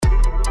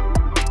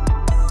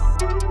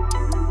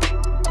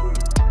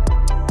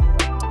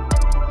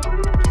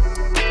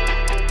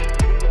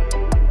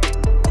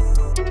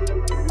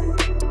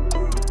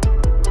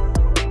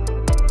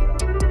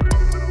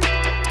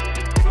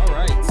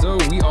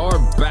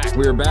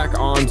We're back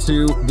on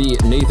to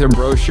the Nathan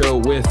Bro Show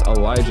with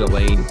Elijah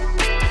Lane.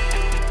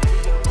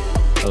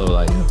 Hello,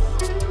 Elijah.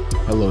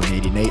 Hello,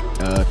 Nate.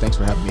 Thanks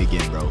for having me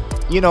again, bro.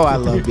 You know I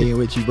love being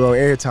with you, bro.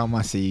 Every time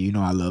I see you, you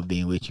know I love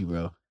being with you,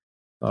 bro.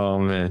 Oh,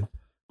 man.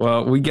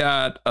 Well, we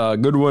got a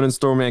good one in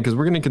store, man, because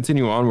we're going to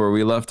continue on where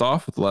we left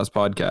off with the last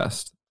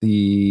podcast.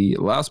 The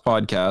last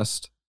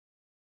podcast,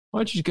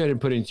 why don't you just go ahead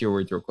and put it into your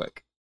words real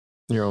quick?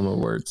 Your own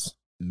little words.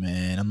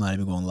 Man, I'm not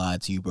even gonna lie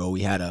to you, bro.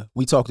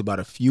 We talked about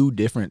a few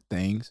different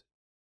things,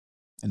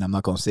 and I'm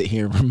not gonna sit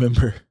here and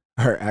remember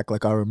or act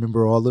like I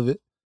remember all of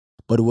it.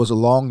 But it was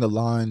along the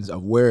lines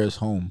of where is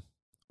home?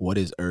 What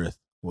is earth?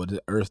 What is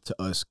earth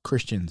to us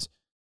Christians?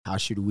 How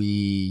should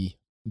we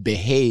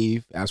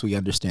behave as we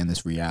understand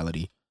this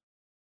reality?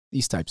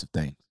 These types of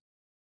things.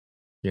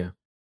 Yeah,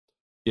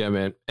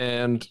 man.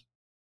 And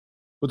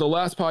with the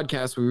last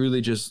podcast, we really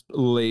just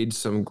laid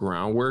some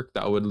groundwork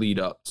that would lead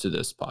up to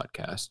this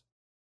podcast.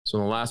 So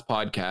in the last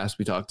podcast,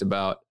 we talked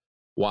about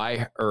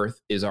why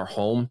Earth is our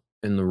home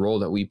and the role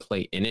that we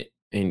play in it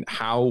and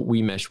how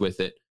we mesh with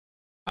it.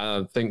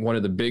 I think one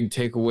of the big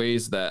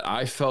takeaways that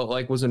I felt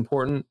like was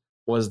important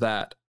was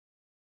that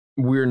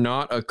we're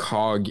not a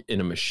cog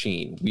in a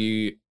machine.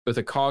 With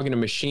a cog in a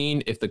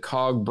machine, if the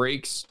cog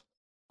breaks,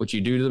 what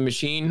you do to the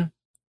machine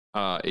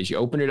is you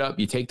open it up,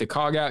 you take the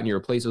cog out, and you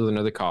replace it with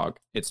another cog.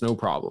 It's no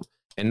problem.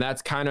 And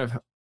that's kind of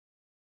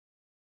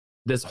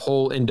this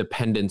whole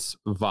independence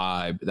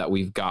vibe that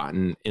we've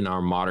gotten in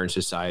our modern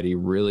society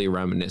really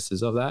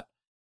reminisces of that.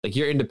 Like,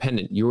 you're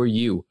independent. You're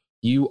you.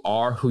 You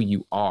are who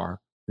you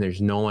are.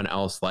 There's no one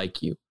else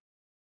like you.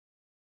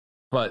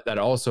 But that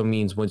also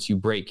means once you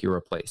break, you're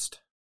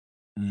replaced.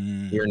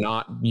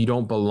 You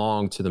don't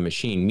belong to the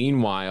machine.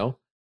 Meanwhile,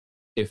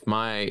 if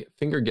my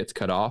finger gets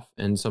cut off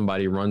and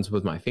somebody runs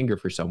with my finger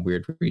for some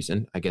weird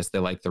reason, I guess they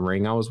like the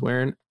ring I was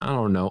wearing. I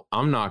don't know.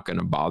 I'm not going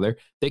to bother.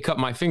 They cut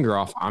my finger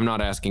off. I'm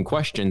not asking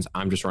questions.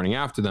 I'm just running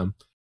after them.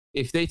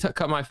 If they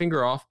cut my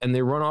finger off and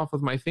they run off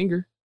with my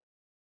finger,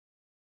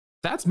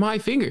 that's my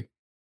finger.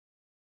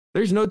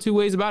 There's no two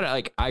ways about it.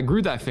 Like, I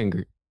grew that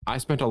finger. I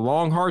spent a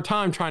long, hard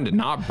time trying to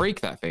not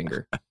break that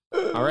finger.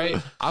 All right.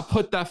 I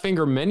put that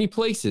finger many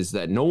places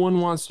that no one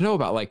wants to know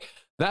about. Like,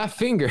 that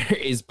finger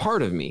is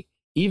part of me.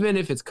 Even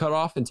if it's cut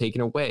off and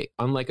taken away.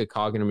 Unlike a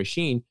cog in a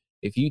machine,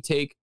 if you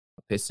take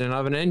a piston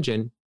of an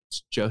engine,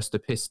 it's just a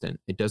piston.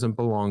 It doesn't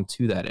belong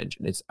to that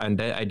engine. Its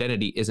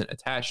identity isn't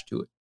attached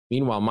to it.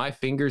 Meanwhile, my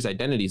finger's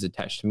identity is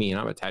attached to me, and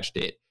I'm attached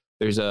to it.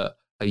 There's a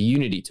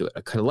unity to it,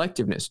 a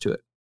collectiveness to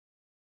it.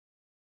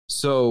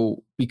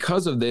 So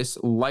because of this,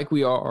 like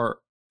we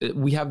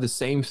have the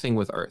same thing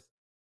with Earth,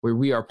 where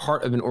we are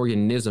part of an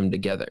organism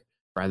together.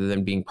 Rather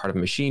than being part of a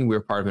machine,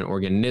 we're part of an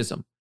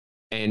organism.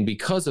 And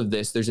because of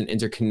this, there's an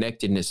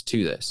interconnectedness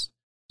to this.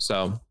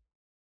 So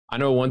I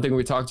know one thing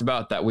we talked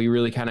about that we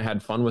really kind of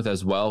had fun with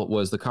as well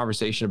was the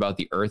conversation about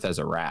the Earth as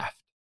a raft.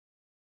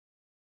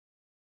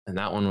 And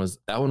that one was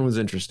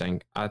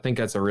interesting. I think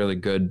that's a really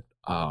good,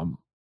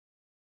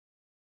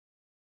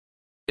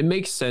 it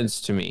makes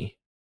sense to me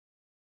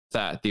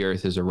that the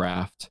Earth is a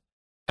raft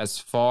as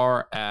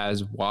far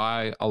as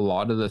why a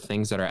lot of the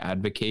things that are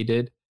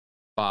advocated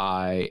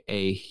by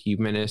a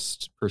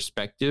humanist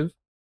perspective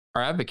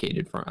are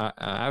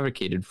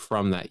advocated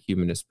from that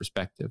humanist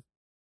perspective.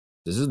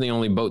 This is the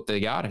only boat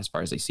they got as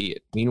far as they see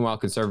it. Meanwhile,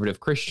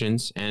 conservative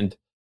Christians and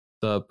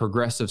the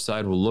progressive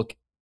side will look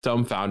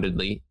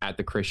dumbfoundedly at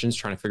the Christians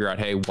trying to figure out,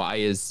 hey,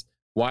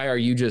 why are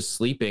you just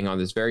sleeping on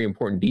this very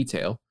important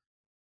detail?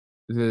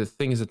 The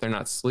thing is that they're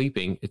not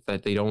sleeping. It's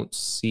that they don't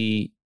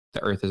see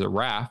the Earth as a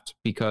raft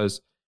because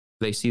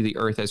they see the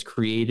Earth as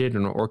created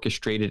and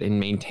orchestrated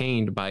and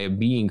maintained by a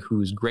being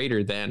who's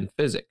greater than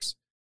physics.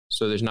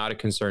 So there's not a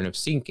concern of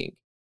sinking.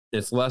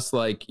 It's less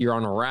like you're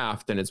on a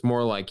raft and it's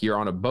more like you're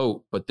on a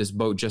boat, but this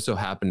boat just so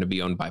happened to be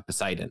owned by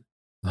Poseidon.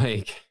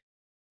 Like,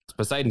 it's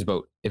Poseidon's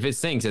boat. If it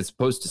sinks, it's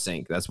supposed to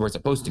sink. That's where it's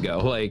supposed to go.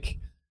 Like,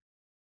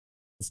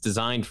 it's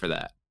designed for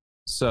that.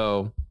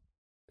 So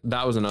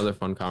that was another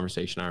fun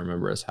conversation I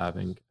remember us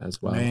having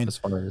as well. Man, as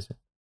far as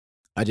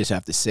I just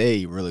have to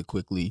say really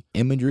quickly,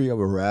 imagery of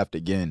a raft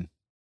again,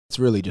 it's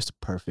really just a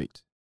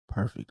perfect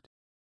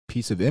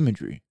piece of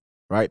imagery,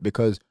 right?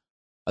 Because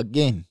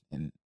again,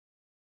 and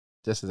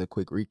just as a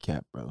quick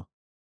recap, bro,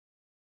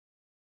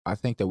 I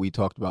think that we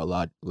talked about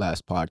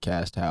last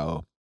podcast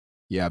how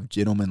you have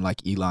gentlemen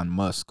like Elon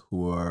Musk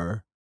who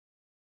are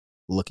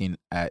looking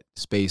at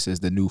space as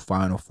the new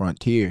final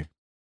frontier.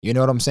 You know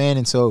what I'm saying?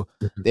 And so,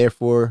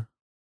 therefore,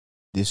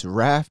 this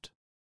raft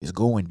is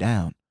going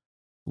down.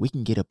 We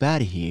can get up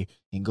out of here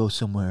and go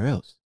somewhere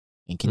else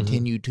and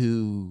continue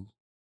to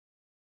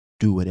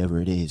do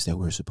whatever it is that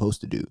we're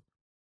supposed to do.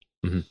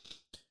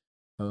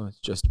 Oh, it's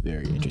just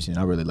very interesting.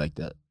 I really like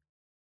that.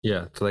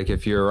 Yeah, it's like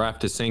if your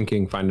raft is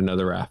sinking, find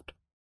another raft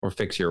or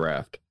fix your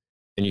raft.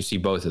 And you see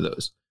both of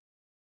those.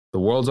 The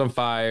world's on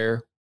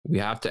fire. We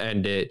have to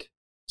end it.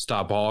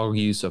 Stop all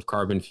use of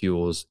carbon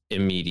fuels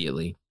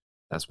immediately.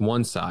 That's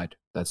one side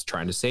that's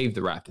trying to save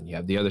the raft. And you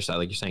have the other side,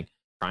 like you're saying,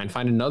 try and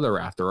find another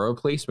raft or a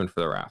replacement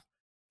for the raft.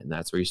 And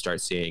that's where you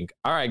start seeing,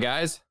 all right,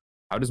 guys,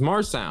 how does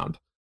Mars sound?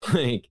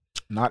 Like,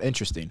 Not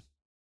interesting.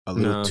 A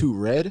little no, too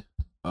red.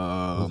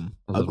 a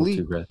little Ugly.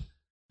 too red.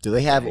 Do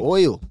they have Dang.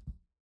 oil?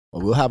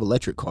 Well, we'll have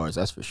electric cars,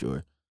 that's for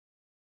sure.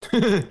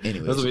 This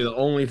Anyways. will be the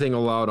only thing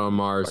allowed on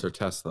Mars or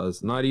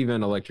Teslas. Not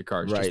even electric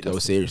cars. Right. Just No,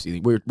 Teslas.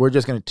 seriously. We're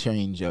just gonna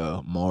change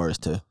Mars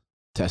to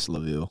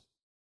Teslaville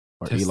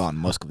or Elon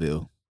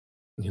Muskville.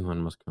 Elon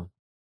Musk.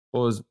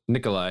 What was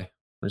Nikolai?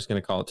 We're just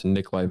gonna call it to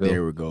Nikolaiville.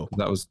 There we go.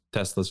 That was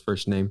Tesla's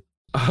first name.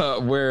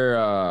 Where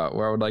I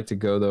would like to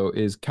go though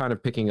is kind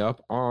of picking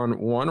up on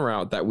one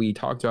route that we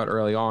talked about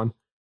early on,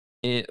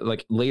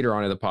 like later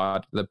on in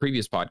the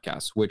previous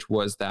podcast, which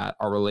was that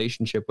our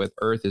relationship with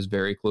Earth is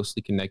very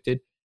closely connected,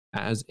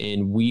 as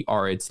in we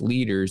are its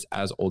leaders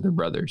as older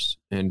brothers.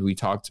 And we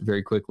talked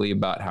very quickly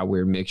about how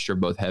we're a mixture of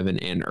both heaven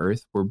and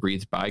earth. We're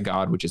breathed by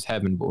God, which is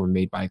heaven, but we're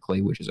made by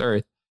clay, which is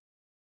earth.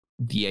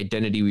 The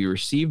identity we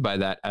receive by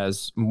that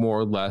as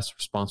more or less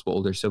responsible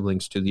older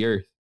siblings to the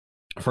earth.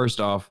 First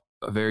off,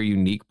 a very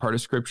unique part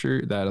of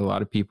scripture that a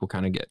lot of people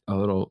kind of get a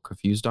little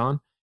confused on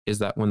is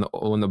that when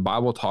the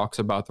Bible talks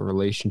about the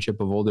relationship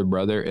of older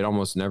brother, it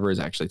almost never is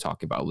actually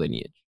talking about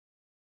lineage.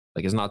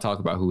 Like, it's not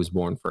talking about who was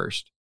born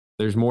first.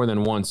 There's more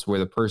than once where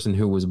the person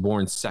who was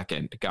born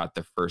second got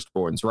the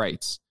firstborn's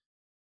rights.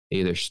 They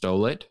either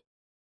stole it,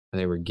 or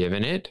they were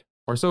given it,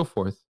 or so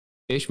forth.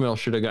 Ishmael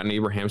should have gotten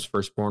Abraham's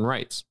firstborn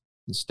rights.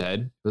 Instead,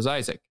 it was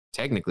Isaac,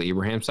 technically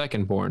Abraham's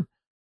secondborn.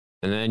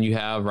 And then you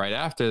have not right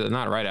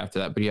after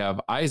that, but you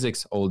have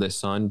Isaac's oldest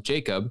son,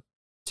 Jacob,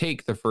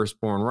 take the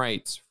firstborn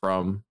rights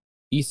from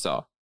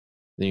Esau.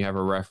 Then you have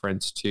a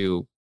reference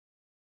to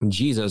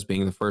Jesus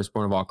being the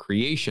firstborn of all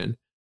creation.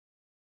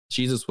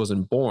 Jesus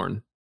wasn't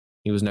born.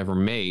 He was never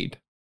made,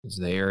 as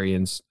the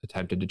Arians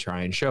attempted to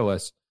try and show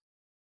us.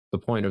 The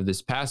point of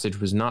this passage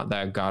was not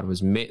that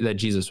that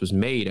Jesus was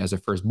made as a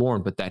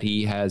firstborn, but that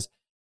he has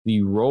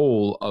the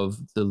role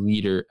of the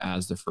leader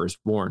as the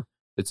firstborn.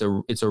 It's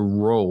a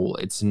role.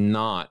 It's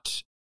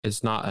not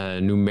a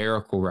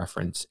numerical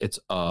reference. It's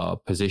a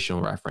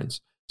positional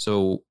reference.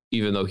 So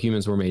even though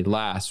humans were made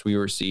last, we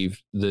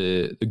received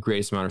the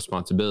greatest amount of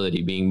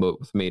responsibility, being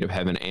both made of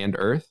heaven and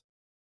earth.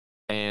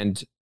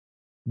 And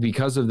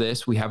because of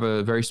this, we have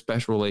a very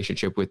special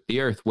relationship with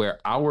the earth, where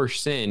our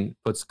sin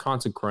puts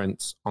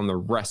consequence on the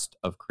rest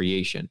of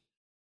creation.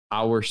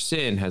 Our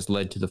sin has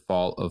led to the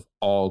fall of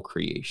all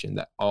creation,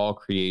 that all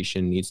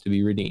creation needs to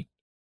be redeemed.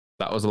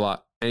 That was a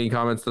lot. Any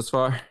comments thus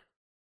far?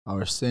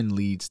 Our sin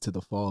leads to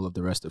the fall of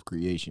the rest of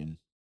creation.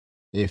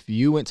 If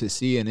you went to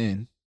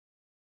CNN,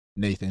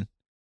 Nathan,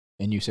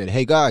 and you said,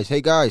 hey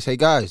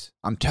guys,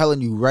 I'm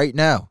telling you right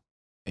now,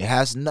 it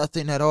has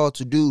nothing at all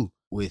to do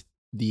with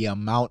the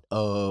amount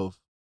of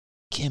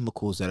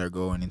chemicals that are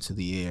going into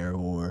the air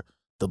or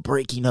the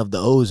breaking of the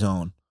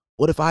ozone.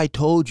 What if I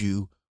told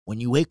you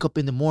when you wake up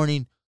in the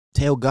morning,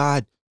 tell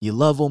God you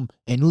love him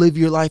and live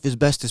your life as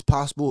best as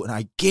possible, and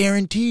I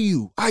guarantee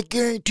you,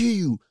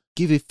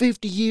 give it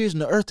 50 years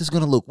and the earth is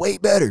going to look way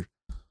better.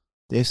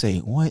 They say,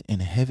 what in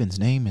heaven's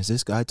name is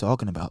this guy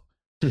talking about?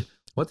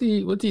 What's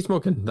he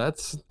smoking?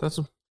 That's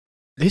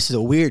This is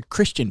a weird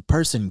Christian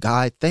person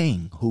guy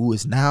thing who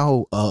is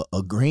now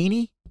a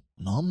greenie.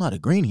 No, I'm not a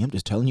greenie. I'm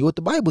just telling you what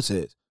the Bible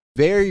says.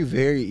 Very,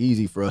 very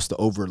easy for us to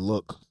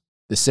overlook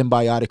the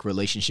symbiotic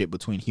relationship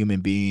between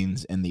human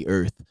beings and the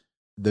earth.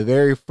 The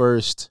very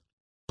first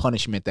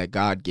punishment that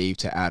God gave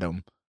to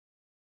Adam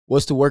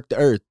was to work the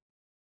earth.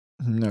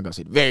 I'm not going to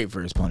say the very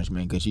first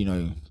punishment because,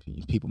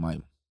 people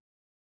might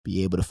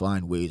be able to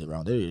find ways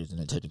around it.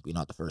 Isn't technically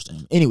not the first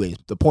thing. Anyways,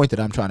 the point that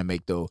I'm trying to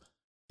make, though,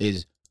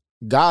 is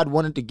God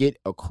wanted to get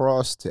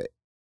across to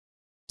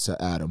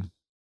Adam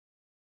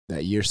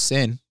that your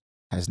sin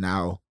has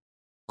now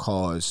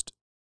caused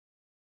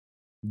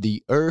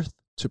the earth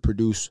to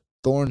produce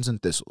thorns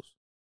and thistles.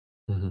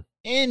 Mm-hmm.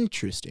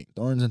 Interesting.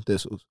 Thorns and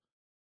thistles.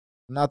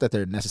 Not that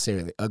they're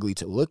necessarily ugly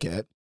to look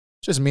at.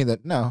 Just mean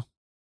that, no,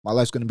 my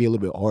life's going to be a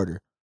little bit harder.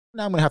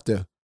 Now I'm going to have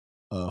to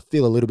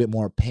feel a little bit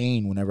more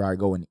pain whenever I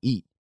go and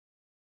eat.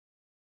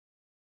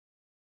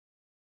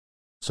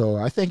 So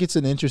I think it's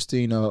an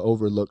interesting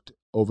overlooked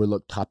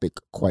topic,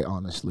 quite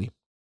honestly.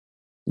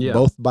 Yeah.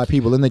 Both by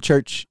people in the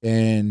church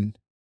and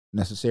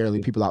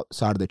necessarily people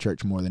outside of the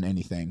church more than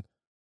anything.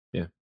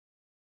 Yeah.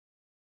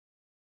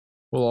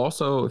 Well,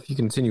 also, if you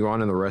continue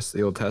on in the rest of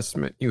the Old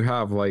Testament, you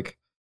have like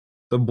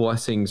the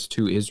blessings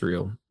to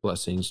Israel.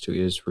 Blessings to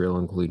Israel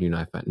include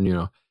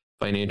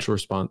financial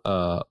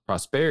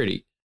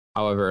prosperity.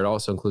 However, it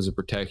also includes the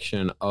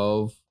protection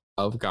of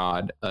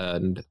God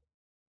and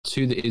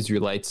to the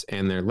Israelites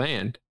and their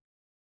land.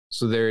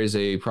 So there is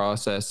a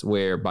process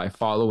where by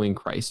following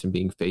Christ and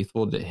being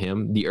faithful to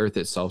him, the earth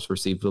itself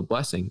receives a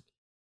blessing.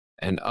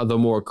 And the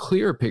more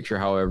clear picture,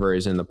 however,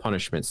 is in the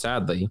punishment,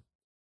 sadly.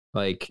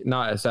 Like,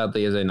 not as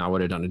sadly as in I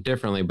would have done it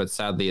differently, but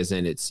sadly as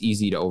in it's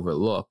easy to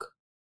overlook.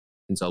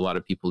 And so a lot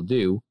of people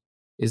do,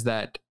 is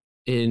that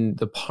in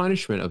the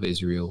punishment of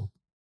Israel,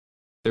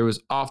 there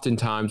was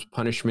oftentimes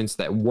punishments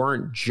that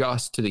weren't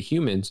just to the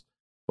humans,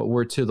 but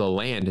were to the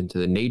land and to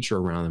the nature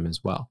around them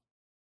as well.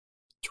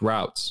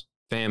 Droughts,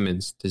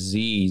 famines,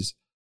 disease,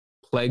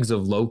 plagues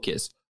of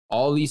locusts,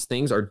 All these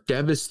things are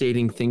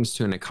devastating things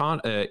to an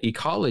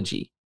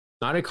ecology,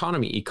 not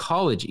economy,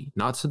 ecology,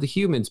 not to the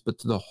humans, but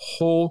to the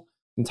whole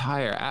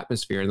entire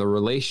atmosphere and the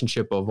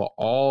relationship of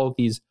all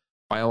these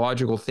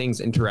biological things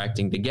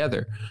interacting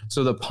together.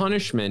 So the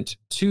punishment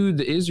to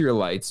the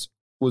Israelites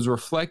was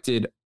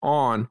reflected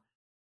on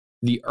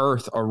the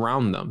earth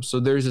around them. So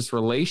there's this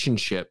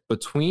relationship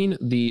between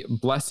the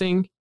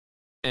blessing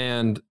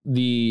and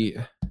the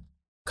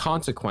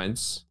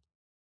consequence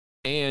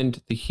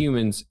and the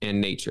humans and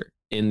nature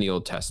in the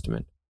Old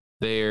Testament.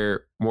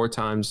 They're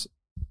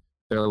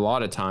a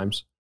lot of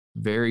times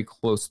very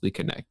closely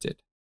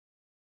connected.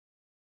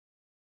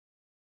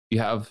 You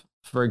have,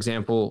 for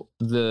example,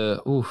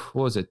 what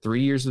was it,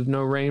 3 years of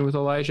no rain with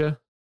Elijah?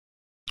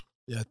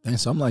 Yeah,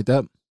 something like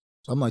that.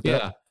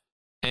 Yeah.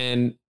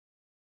 And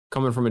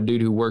coming from a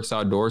dude who works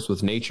outdoors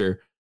with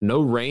nature, no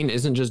rain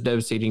isn't just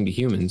devastating to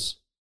humans.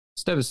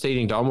 It's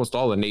devastating to almost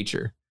all of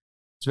nature.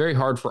 It's very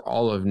hard for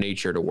all of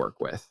nature to work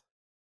with.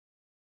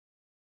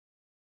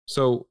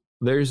 So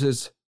there's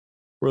this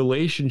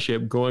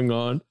relationship going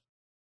on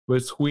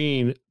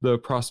between the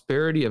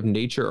prosperity of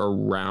nature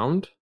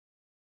around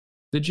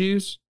the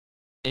Jews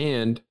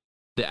and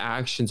the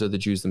actions of the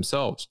Jews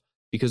themselves,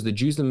 because the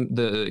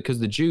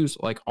Jews,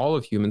 like all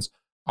of humans,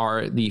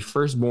 are the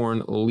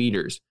firstborn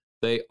leaders.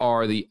 They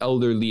are the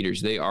elder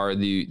leaders. They are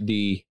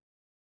the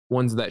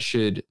ones that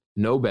should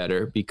know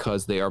better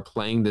because they are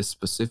playing this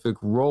specific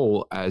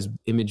role as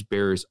image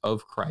bearers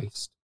of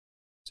Christ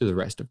to the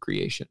rest of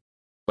creation.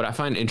 What I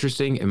find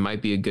interesting, and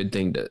might be a good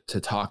thing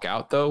to talk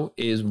out, though,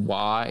 is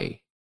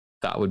why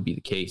that would be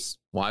the case.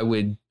 Why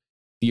would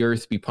the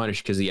earth be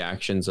punished because the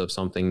actions of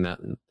something that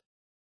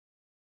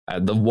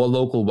the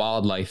local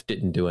wildlife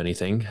didn't do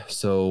anything?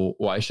 So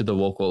why should the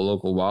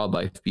local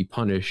wildlife be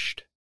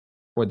punished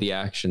for the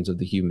actions of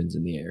the humans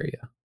in the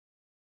area?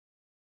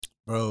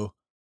 Bro,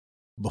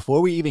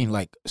 before we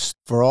even,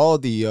 for all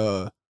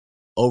the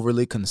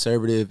overly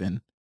conservative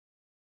and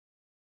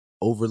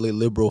overly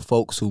liberal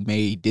folks who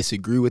may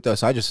disagree with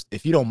us,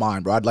 if you don't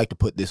mind, bro, I'd like to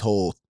put this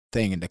whole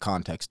thing into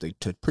context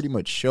to pretty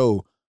much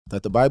show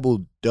that the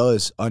Bible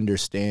does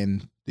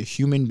understand the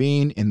human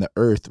being and the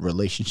earth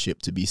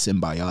relationship to be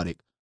symbiotic.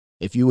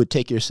 If you would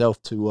take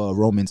yourself to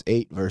Romans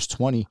 8, verse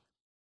 20,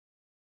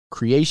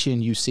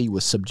 creation, you see,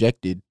 was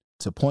subjected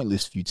to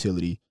pointless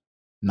futility,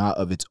 not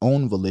of its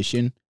own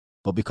volition,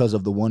 but because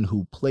of the one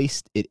who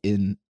placed it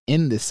in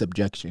this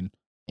subjection,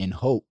 in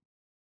hope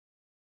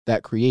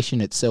that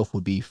creation itself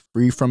would be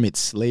free from its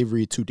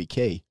slavery to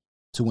decay,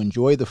 to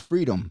enjoy the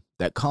freedom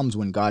that comes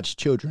when God's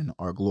children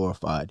are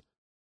glorified.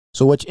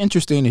 So what's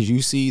interesting is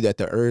you see that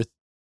the earth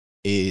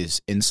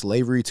is in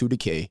slavery to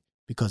decay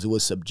because it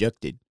was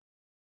subjected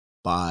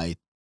by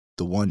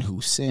the one who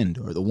sinned,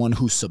 or the one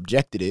who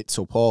subjected it.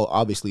 So Paul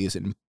obviously is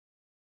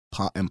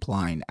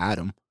implying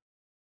Adam.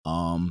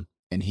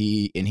 And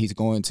he's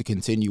going to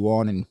continue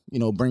on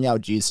and, bring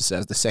out Jesus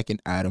as the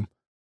second Adam.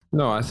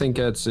 No, I think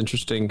that's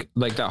interesting.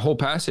 Like, that whole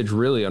passage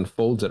really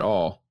unfolds it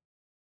all.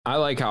 I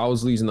like how I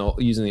was using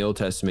the Old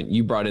Testament.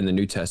 You brought in the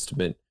New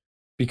Testament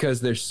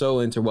because they're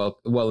so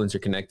well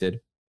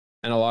interconnected.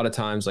 And a lot of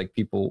times, like,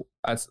 people,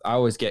 I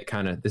always get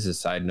kind of, this is a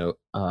side note,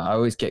 I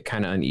always get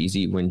kind of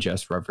uneasy when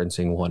just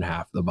referencing one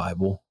half of the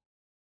Bible,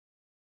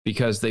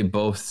 because they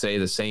both say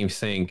the same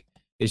thing.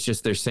 It's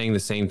just they're saying the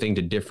same thing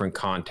to different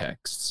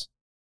contexts.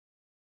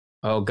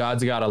 Oh,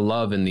 God's got a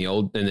love in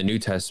the New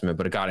Testament,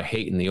 but got a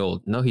hate in the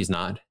Old. No, he's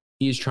not.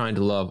 He's trying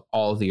to love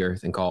all the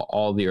earth and call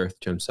all the earth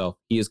to himself.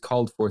 He has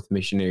called forth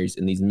missionaries,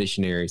 and these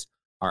missionaries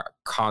are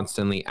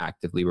constantly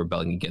actively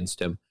rebelling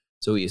against him.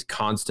 So he is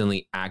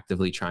constantly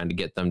actively trying to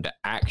get them to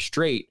act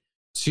straight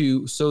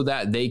so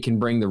that they can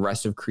bring the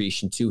rest of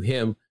creation to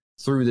him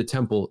through the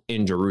temple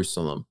in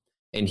Jerusalem.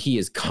 And he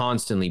is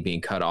constantly being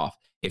cut off.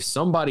 If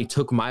somebody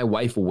took my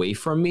wife away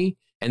from me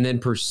and then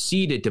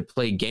proceeded to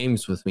play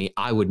games with me,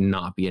 I would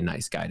not be a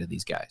nice guy to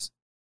these guys.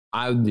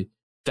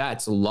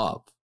 That's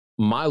love.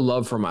 My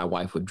love for my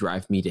wife would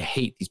drive me to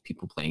hate these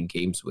people playing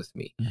games with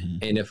me. Mm-hmm.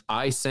 And if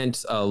I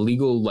sent a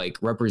legal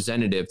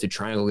representative to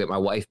try and get my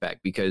wife back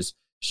because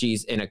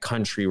she's in a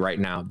country right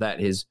now that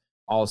is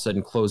all of a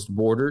sudden closed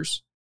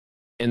borders,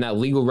 and that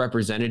legal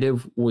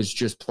representative was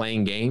just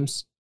playing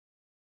games,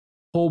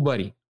 oh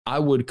buddy, I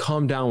would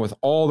come down with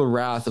all the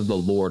wrath of the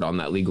Lord on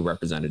that legal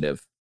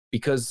representative,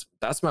 because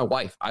that's my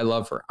wife. I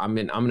love her. I'm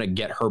going to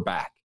get her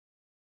back.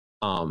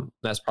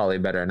 That's probably a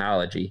better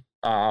analogy.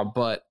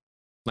 But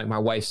like, my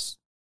wife's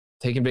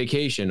taking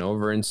vacation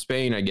over in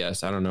Spain, I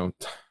guess. I don't know.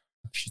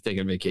 She's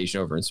taking vacation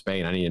over in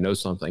Spain. I need to know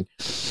something.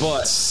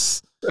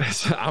 But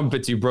I'm a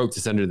bit too broke to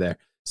send her there.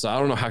 So I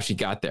don't know how she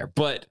got there.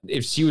 But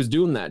if she was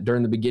doing that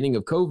during the beginning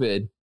of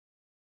COVID,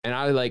 and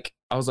I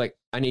was like,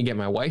 I need to get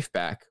my wife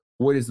back.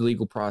 What is the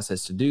legal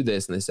process to do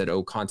this? And they said,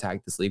 oh,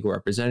 contact this legal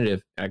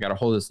representative. And I got a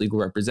hold of this legal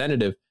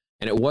representative.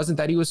 And it wasn't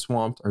that he was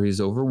swamped or he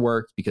was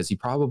overworked, because he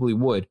probably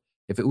would.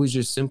 If it was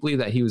just simply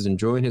that he was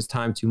enjoying his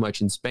time too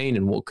much in Spain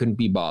and couldn't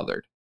be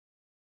bothered,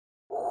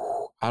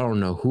 I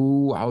don't know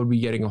who I would be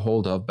getting a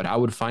hold of, but I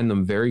would find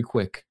them very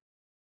quick.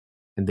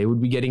 And they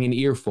would be getting an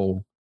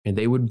earful and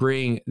they would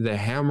bring the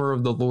hammer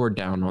of the Lord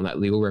down on that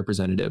legal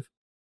representative.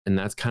 And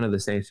that's kind of the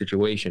same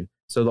situation.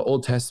 So the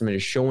Old Testament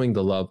is showing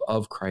the love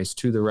of Christ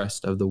to the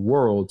rest of the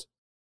world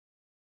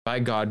by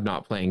God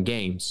not playing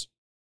games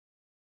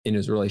in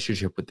his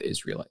relationship with the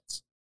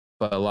Israelites.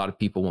 But a lot of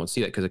people won't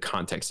see that because the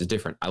context is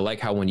different. I like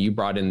how when you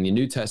brought in the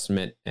New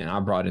Testament and I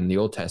brought in the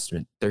Old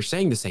Testament, they're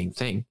saying the same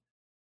thing.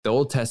 The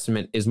Old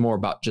Testament is more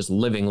about just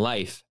living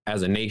life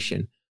as a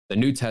nation. The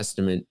New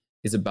Testament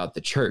is about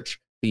the church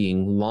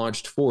being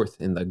launched forth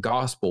and the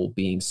gospel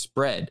being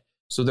spread.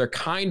 So they're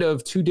kind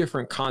of two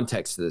different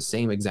contexts of the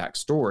same exact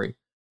story.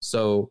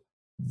 So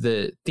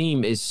the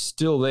theme is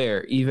still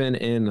there, even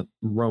in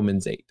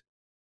Romans 8.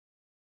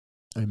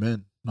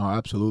 Amen. No,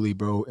 absolutely,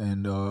 bro.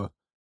 And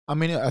I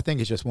mean, I think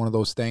it's just one of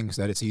those things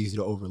that it's easy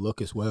to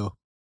overlook as well.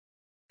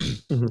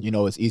 You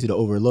know, it's easy to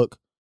overlook.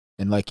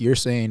 And like you're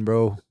saying,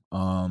 bro,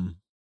 God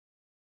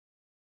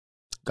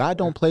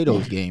don't play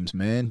those games,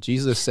 man.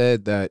 Jesus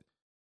said that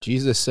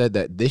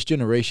this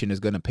generation is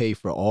going to pay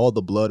for all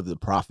the blood of the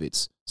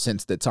prophets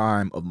since the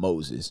time of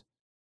Moses.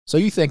 So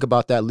you think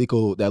about that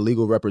legal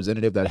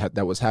representative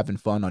that was having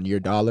fun on your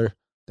dollar,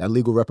 that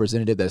legal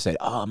representative that said,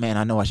 "Oh man,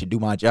 I know I should do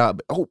my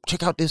job. Oh,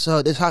 check out this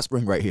hot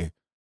spring right here.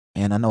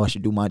 And I know I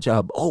should do my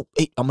job. Oh,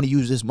 hey, I'm going to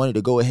use this money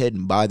to go ahead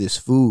and buy this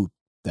food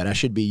that I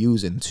should be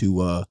using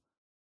to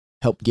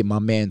help get my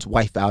man's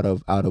wife out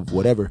of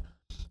whatever."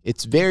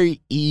 It's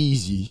very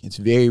easy. It's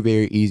very,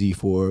 very easy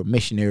for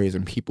missionaries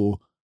and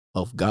people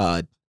of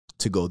God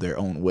to go their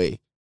own way,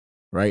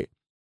 right?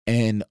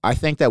 And I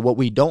think that what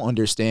we don't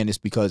understand is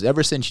because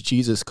ever since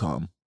Jesus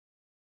come,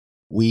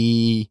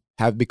 we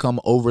have become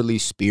overly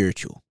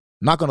spiritual.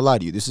 I'm not gonna lie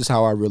to you. This is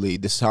how I really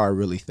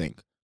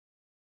think.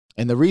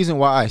 And the reason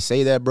why I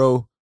say that,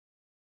 bro,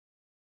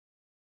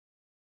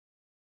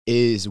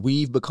 is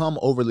we've become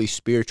overly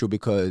spiritual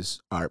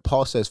because, all right,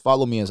 Paul says,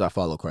 "Follow me as I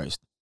follow Christ."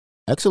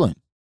 Excellent.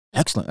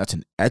 That's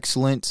an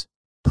excellent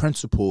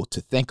principle to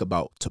think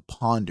about, to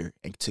ponder,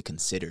 and to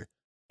consider.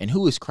 And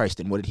who is Christ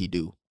and what did he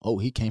do? Oh,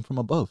 he came from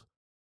above.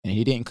 And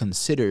he didn't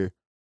consider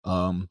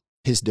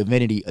his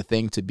divinity a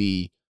thing to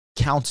be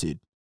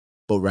counted,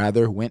 but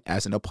rather went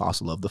as an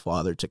apostle of the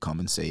Father to come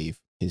and save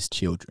his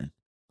children.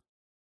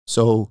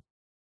 So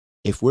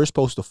if we're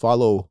supposed to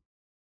follow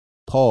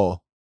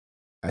Paul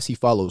as he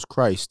follows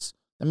Christ,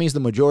 that means the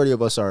majority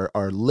of us are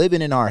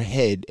living in our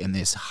head in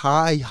this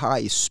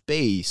high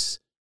space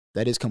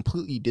that is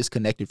completely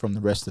disconnected from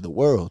the rest of the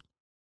world.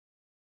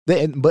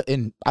 But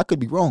I could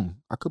be wrong.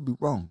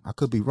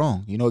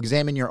 You know,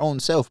 examine your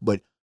own self.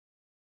 But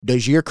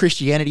does your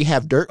Christianity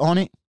have dirt on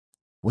it?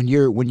 When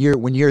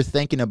you're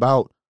thinking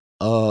about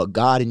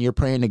God and you're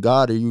praying to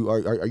God,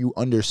 are you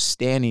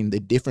understanding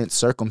the different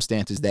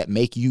circumstances that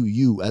make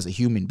you as a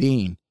human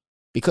being?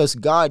 Because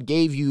God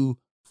gave you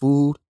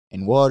food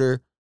and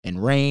water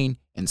and rain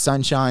and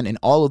sunshine and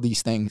all of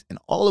these things, and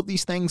all of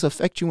these things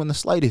affect you in the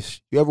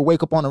slightest. You ever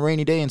wake up on a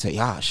rainy day and say,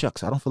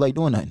 shucks, I don't feel like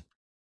doing nothing?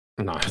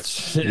 No,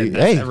 that's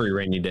every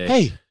rainy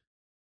day.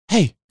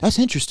 Hey, that's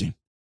interesting. You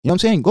know what I'm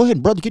saying? Go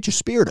ahead, brother, get your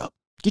spirit up.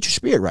 Get your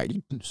spirit right.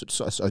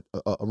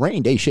 A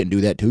rainy day shouldn't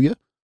do that to you.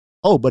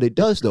 Oh, but it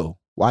does though.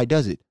 Why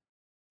does it?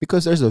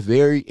 Because there's a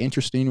very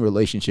interesting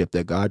relationship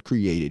that God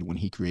created when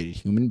he created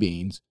human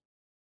beings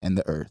and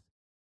the earth.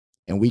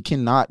 And we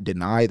cannot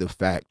deny the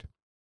fact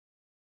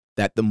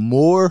that the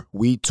more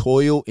we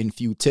toil in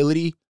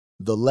futility,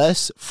 the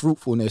less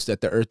fruitfulness that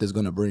the earth is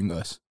going to bring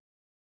us.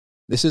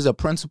 This is a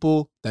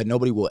principle that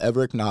nobody will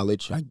ever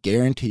acknowledge. I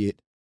guarantee it.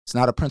 It's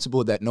not a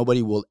principle that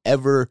nobody will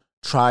ever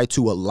try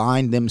to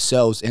align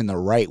themselves in the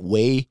right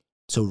way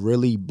to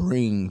really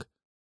bring.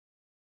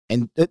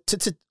 And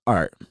all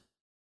right,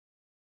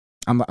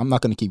 I'm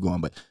not going to keep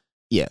going, but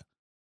yeah.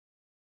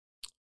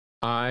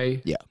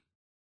 I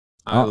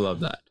love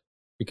that,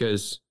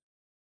 because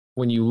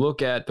when you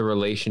look at the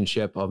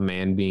relationship of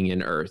man being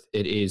in earth,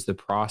 it is the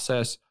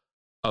process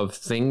of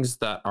things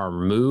that are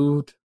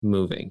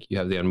moving. You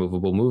have the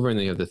unmovable mover, and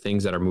then you have the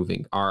things that are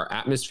moving. Our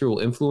atmosphere will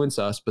influence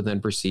us, but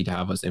then proceed to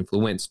have us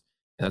influenced.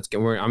 And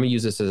I'm going to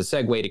use this as a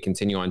segue to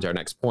continue on to our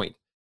next point.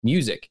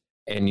 Music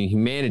and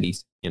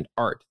humanities and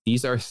art.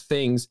 These are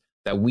things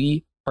that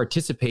we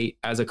participate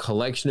as a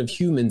collection of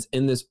humans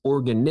in this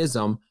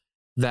organism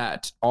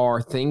that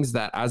are things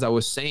that, as I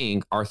was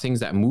saying, are things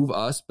that move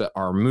us, but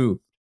are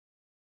moved.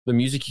 The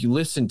music you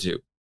listen to,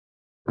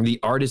 the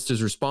artist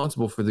is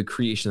responsible for the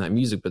creation of that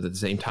music, but at the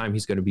same time,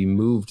 he's going to be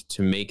moved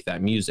to make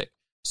that music.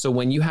 So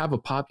when you have a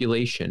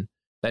population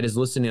that is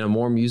listening to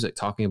more music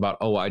talking about,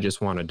 oh, I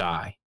just want to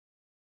die,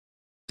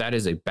 that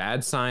is a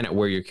bad sign at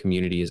where your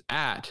community is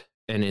at.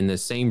 And in the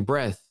same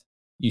breath,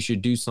 you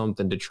should do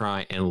something to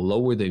try and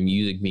lower the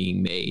music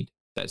being made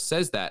that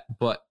says that.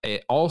 But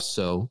it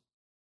also,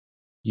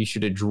 you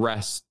should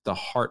address the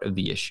heart of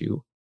the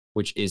issue,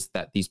 which is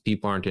that these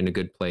people aren't in a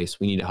good place.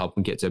 We need to help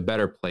them get to a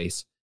better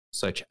place,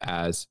 such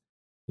as,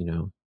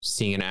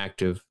 seeing an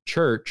active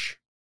church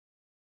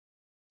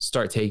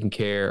start taking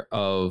care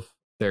of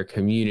their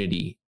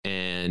community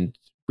and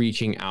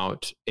reaching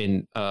out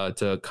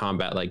to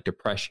combat like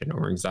depression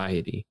or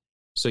anxiety.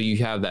 So you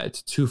have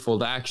that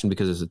twofold action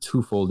because it's a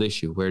twofold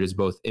issue where it is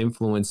both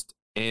influenced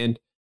and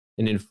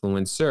an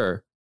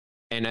influencer.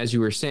 And as you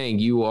were saying,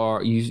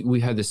 we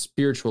have the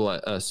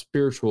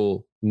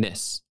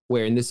spiritualness,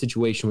 where in this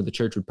situation, what the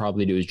church would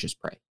probably do is just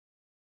pray,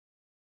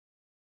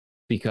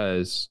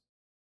 because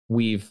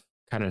we've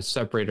kind of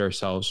separated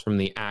ourselves from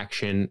the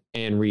action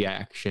and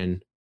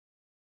reaction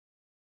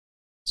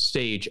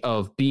stage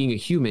of being a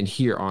human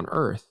here on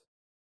Earth.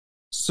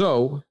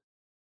 So,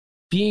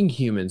 being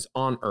humans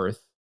on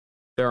Earth,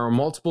 there are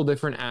multiple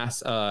different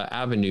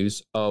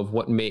avenues of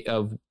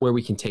where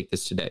we can take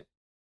this today.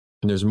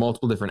 And there's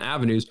multiple different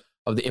avenues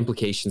of the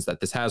implications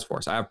that this has for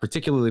us. I have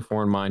particularly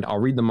four in mind. I'll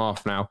read them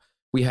off now.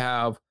 We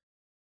have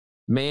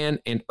man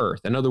and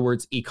earth. In other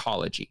words,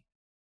 ecology.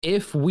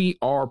 If we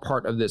are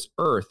part of this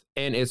earth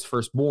and its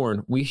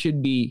firstborn, we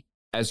should be,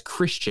 as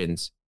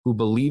Christians who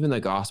believe in the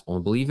gospel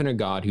and believe in a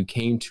God who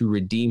came to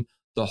redeem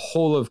the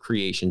whole of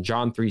creation.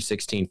 John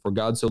 3:16, for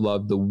God so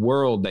loved the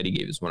world that he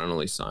gave his one and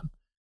only son,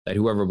 that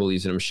whoever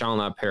believes in him shall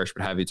not perish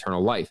but have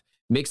eternal life.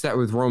 Mix that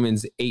with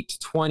Romans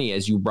 8:20,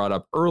 as you brought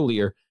up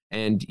earlier,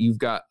 and you've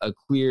got a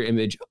clear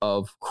image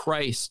of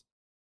Christ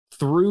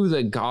through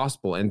the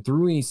gospel and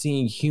through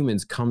seeing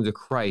humans come to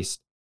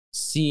Christ,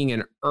 seeing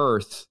an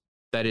earth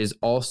that is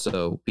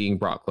also being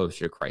brought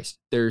closer to Christ.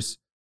 There's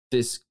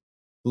this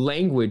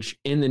language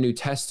in the New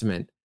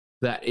Testament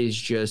that is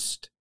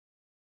just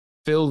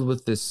filled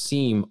with this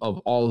seam of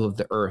all of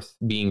the earth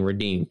being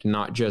redeemed,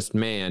 not just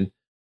man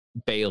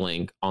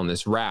bailing on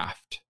this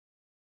raft,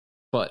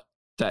 but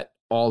that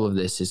all of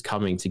this is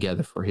coming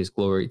together for his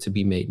glory to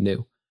be made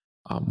new.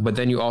 But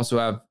then you also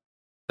have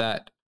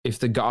that if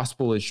the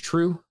gospel is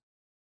true,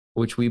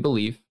 which we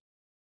believe,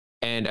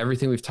 and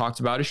everything we've talked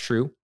about is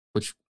true,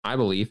 which I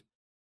believe,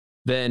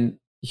 then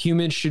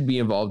humans should be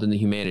involved in the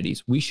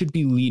humanities. We should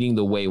be leading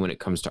the way when it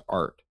comes to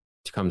art,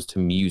 when it comes to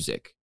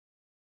music,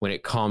 when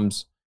it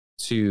comes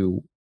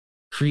to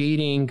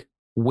creating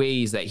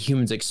ways that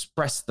humans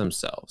express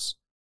themselves.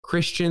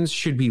 Christians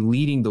should be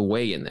leading the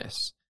way in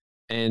this.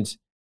 And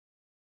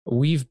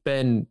we've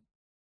been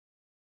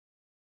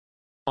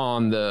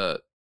on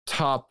the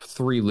top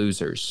 3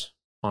 losers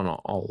on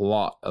a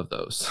lot of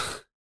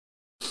those.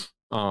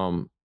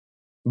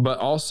 But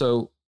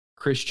also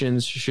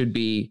Christians should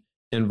be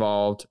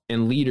involved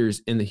and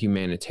leaders in the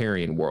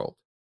humanitarian world,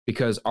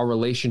 because our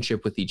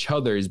relationship with each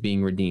other is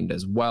being redeemed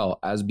as well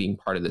as being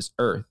part of this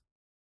earth.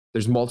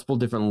 There's multiple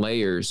different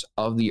layers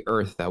of the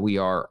earth that we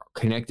are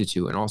connected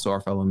to, and also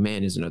our fellow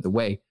man is another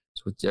way.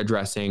 So it's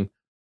addressing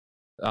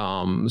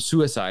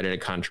suicide in a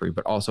country,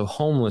 but also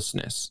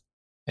homelessness,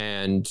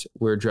 and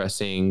we're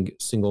addressing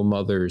single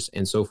mothers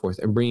and so forth,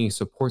 and bringing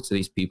support to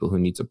these people who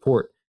need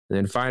support. And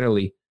then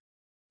finally,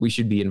 we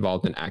should be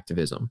involved in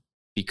activism.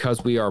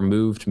 Because we are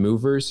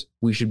movers,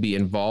 we should be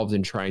involved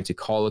in trying to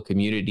call a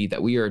community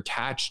that we are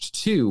attached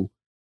to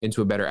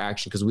into a better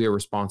action, because we are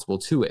responsible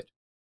to it.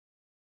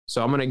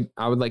 So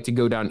I would like to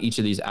go down each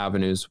of these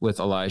avenues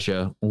with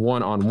Elijah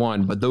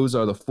one-on-one, but those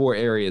are the 4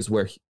 areas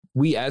where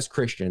we as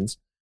Christians,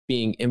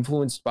 being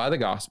influenced by the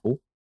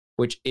gospel,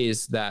 which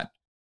is that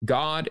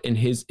God in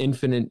his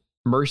infinite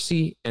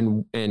mercy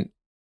and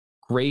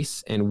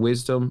grace and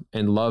wisdom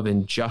and love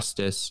and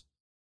justice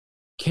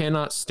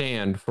cannot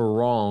stand for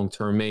wrong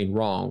to remain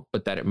wrong,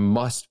 but that it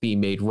must be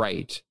made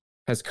right,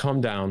 has come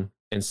down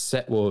and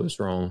set what was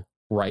wrong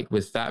right.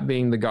 With that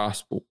being the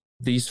gospel,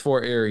 these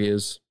 4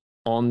 areas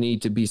all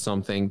need to be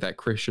something that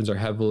Christians are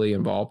heavily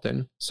involved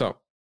in. So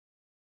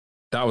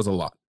that was a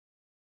lot.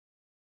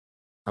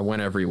 I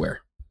went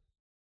everywhere.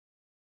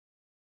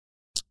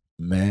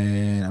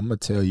 Man, I'm going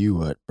to tell you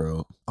what,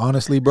 bro.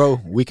 Honestly,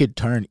 bro, we could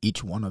turn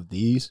each one of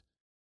these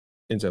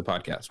into a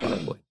podcast,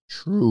 probably.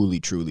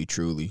 Truly, truly,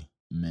 truly.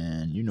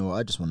 Man,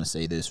 I just want to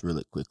say this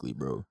really quickly,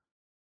 bro,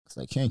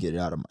 because I can't get it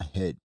out of my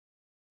head.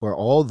 For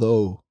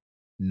although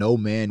no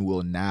man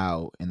will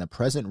now, in the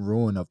present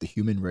ruin of the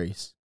human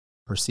race,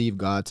 perceive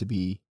God to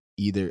be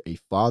either a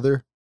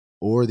father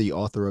or the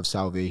author of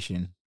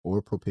salvation or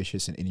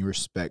propitious in any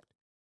respect,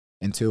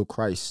 until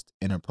Christ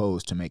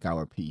interposed to make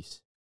our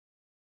peace.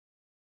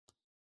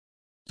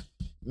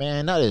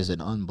 Man, that is an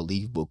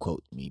unbelievable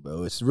quote to me,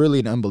 bro. It's really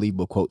an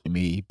unbelievable quote to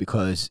me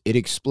because it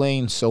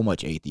explains so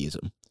much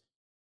atheism.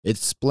 It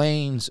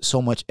explains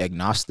so much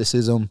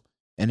agnosticism,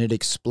 and it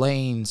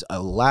explains a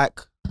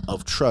lack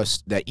of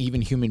trust that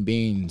even human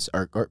beings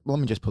let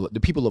me just the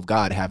people of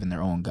God have in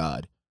their own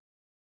God.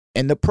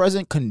 In the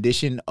present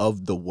condition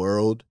of the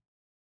world,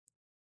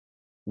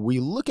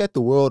 we look at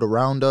the world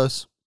around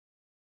us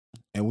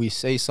and we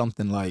say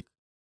something like,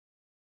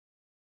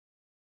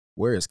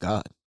 where is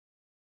God?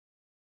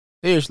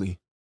 Seriously,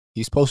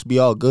 he's supposed to be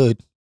all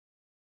good.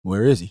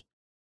 Where is he?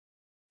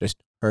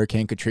 Just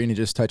Hurricane Katrina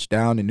just touched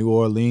down in New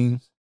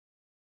Orleans.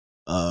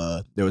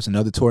 There was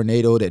another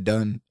tornado that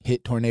done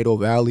hit Tornado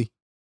Valley.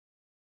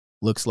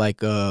 Looks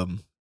like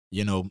things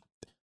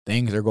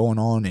are going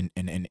on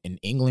in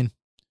England.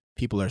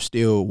 People are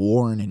still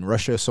warring in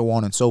Russia, so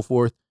on and so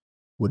forth.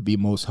 Would be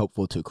most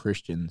helpful to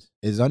Christians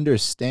is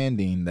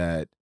understanding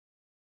that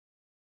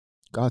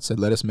God said,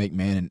 let us make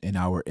man in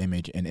our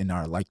image and in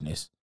our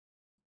likeness.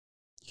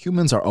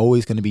 Humans are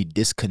always going to be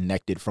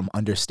disconnected from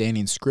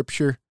understanding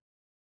scripture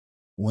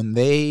when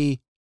they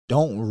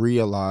don't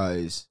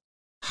realize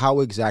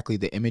how exactly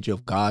the image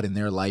of God in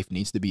their life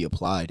needs to be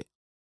applied.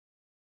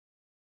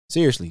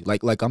 Seriously,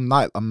 like I'm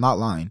not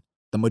lying.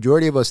 The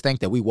majority of us think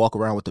that we walk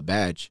around with a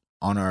badge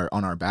on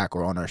our back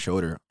or on our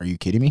shoulder. Are you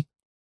kidding me?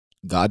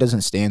 God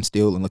doesn't stand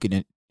still and look at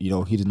it.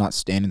 He's not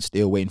standing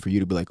still waiting for you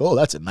to be like, oh,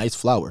 that's a nice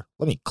flower.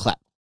 Let me clap.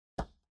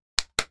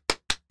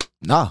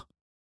 Nah.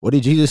 What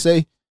did Jesus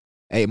say?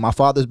 Hey, my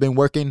Father's been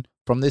working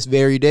from this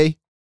very day,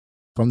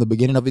 from the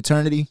beginning of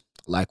eternity.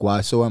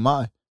 Likewise, so am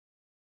I.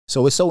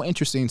 So it's so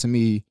interesting to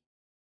me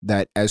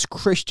that as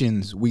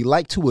Christians, we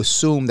like to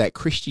assume that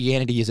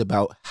Christianity is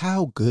about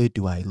how good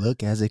do I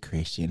look as a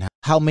Christian?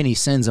 How many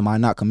sins am I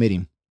not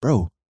committing?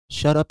 Bro,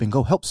 shut up and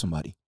go help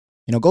somebody.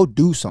 Go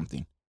do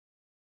something.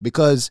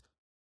 Because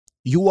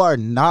you are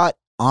not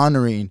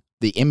honoring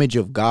the image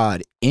of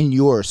God in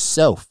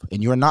yourself,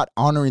 and you're not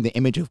honoring the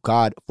image of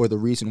God for the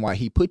reason why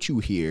he put you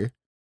here.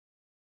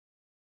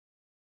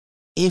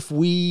 If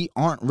we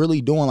aren't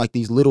really doing like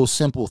these little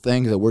simple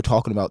things that we're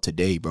talking about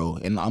today, bro,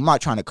 and I'm not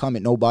trying to come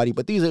at nobody,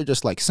 but these are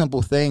just like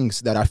simple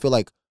things that I feel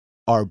like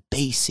are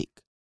basic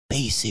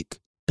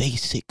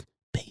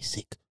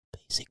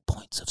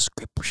points of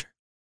scripture.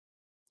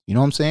 You know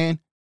what I'm saying?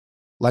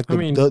 Like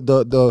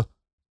the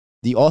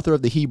author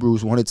of the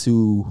Hebrews wanted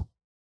to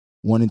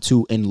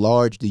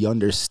enlarge the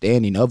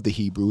understanding of the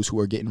Hebrews who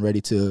are getting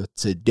ready to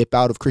dip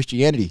out of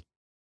Christianity,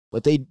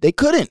 but they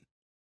couldn't.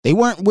 They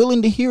weren't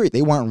willing to hear it.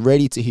 They weren't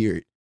ready to hear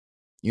it.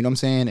 You know what I'm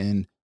saying?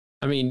 And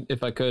I mean,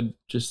 if I could,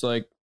 just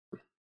like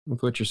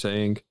with what you're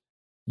saying,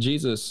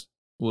 Jesus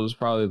was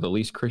probably the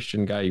least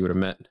Christian guy you would have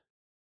met.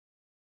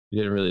 He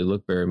didn't really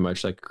look very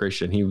much like a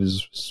Christian.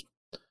 His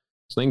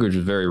language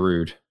was very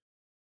rude.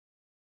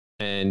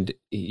 And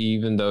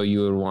even though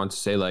you would want to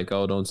say like,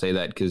 oh, don't say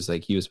that because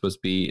like he was supposed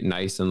to be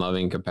nice and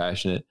loving and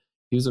compassionate,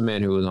 he was a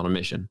man who was on a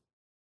mission.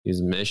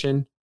 His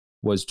mission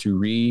was to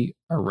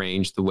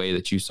rearrange the way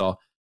that you saw.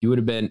 You would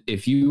have been,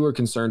 if you were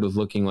concerned with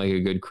looking like a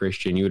good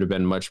Christian, you would have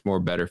been much more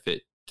better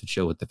fit to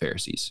chill with the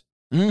Pharisees.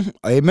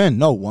 Amen.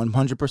 No,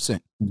 100%.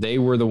 They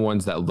were the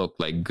ones that looked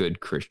like good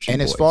Christians. And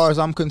as far as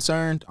I'm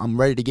concerned, I'm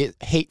ready to get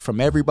hate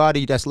from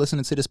everybody that's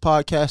listening to this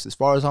podcast. As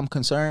far as I'm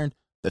concerned,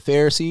 the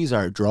Pharisees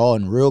are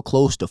drawing real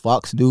close to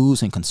Fox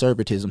News and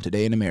conservatism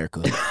today in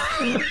America.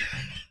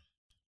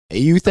 Hey,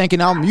 you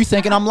thinking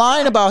I'm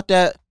lying about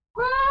that?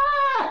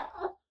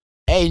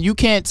 Hey, you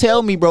can't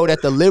tell me, bro,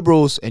 that the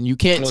liberals, and you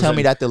can't tell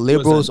me that the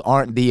liberals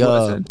aren't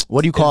the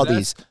what do you call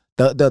these?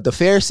 The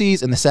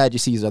Pharisees and the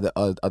Sadducees are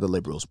the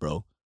liberals,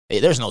 bro. Hey,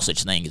 there's no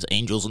such thing as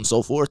angels and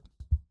so forth.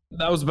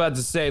 I was about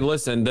to say,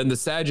 listen, then the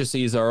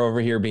Sadducees are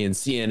over here being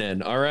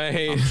CNN. All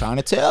right, I'm trying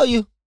to tell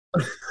you.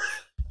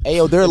 Hey,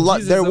 yo, their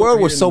world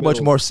was so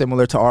much more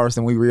similar to ours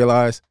than we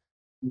realize.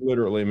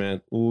 Literally,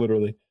 man,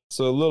 literally.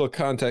 So a little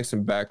context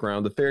and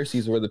background: the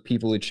Pharisees were the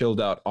people who chilled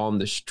out on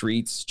the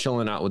streets,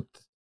 chilling out with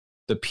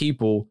the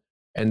people,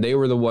 and they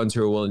were the ones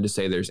who were willing to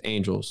say there's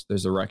angels,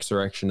 there's a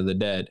resurrection of the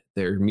dead,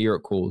 there are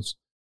miracles.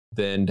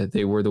 Then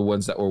they were the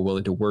ones that were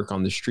willing to work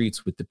on the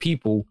streets with the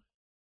people.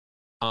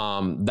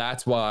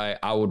 That's why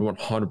I would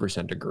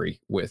 100%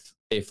 agree with,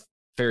 if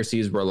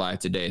Pharisees were alive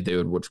today, they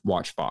would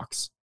watch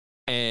Fox.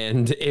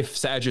 And if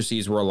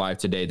Sadducees were alive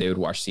today, they would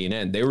watch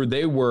CNN.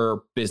 They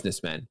were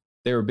businessmen.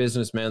 They were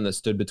businessmen that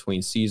stood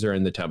between Caesar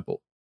and the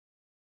temple.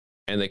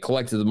 And they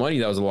collected the money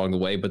that was along the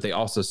way, but they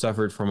also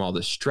suffered from all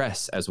the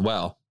stress as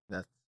well.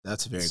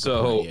 That's a very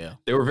good point, yeah.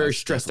 They were very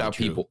stressed out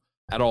people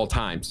at all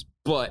times.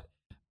 But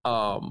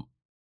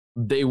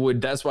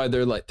that's why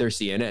they're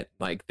CNN.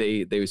 Like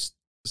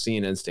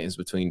CNN stands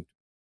between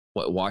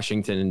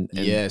Washington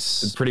and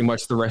yes, pretty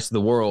much the rest of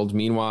the world.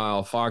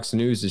 Meanwhile, Fox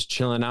News is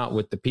chilling out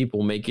with the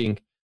people, making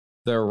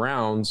their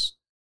rounds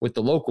with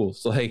the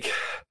locals. Like,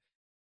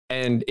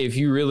 and if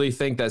you really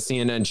think that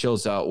CNN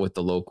chills out with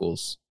the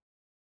locals,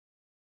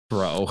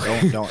 bro,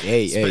 don't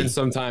spend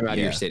some time out of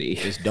your city.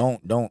 Just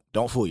don't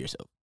fool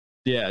yourself.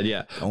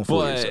 Yeah. Don't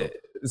fool yourself.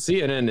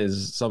 CNN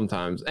is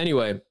sometimes,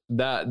 anyway,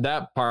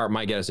 that part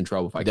might get us in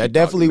trouble if I that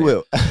definitely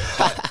will.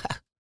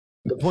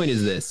 The point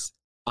is this: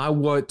 I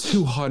would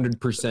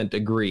 200%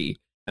 agree,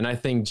 and I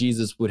think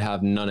Jesus would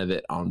have none of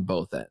it on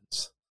both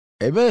ends.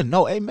 Amen.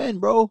 No, amen,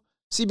 bro.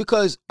 See,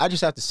 because I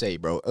just have to say,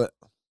 bro,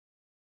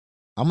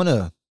 I'm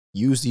gonna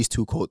use these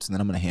two quotes and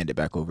then I'm gonna hand it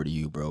back over to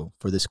you, bro,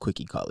 for this quick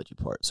ecology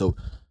part. So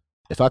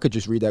if I could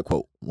just read that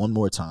quote one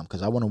more time,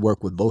 because I want to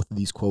work with both of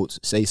these quotes,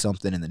 say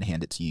something, and then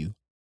hand it to you.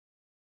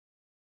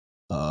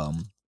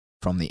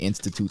 From the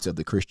Institutes of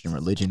the Christian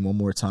Religion, one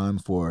more time,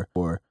 for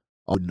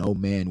no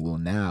man will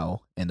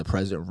now, in the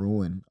present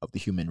ruin of the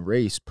human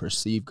race,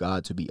 perceive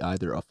God to be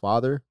either a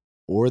father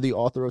or the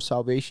author of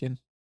salvation,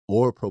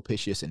 or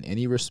propitious in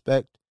any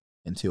respect,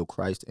 until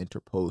Christ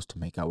interposed to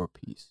make our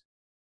peace.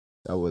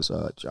 That was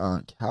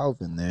John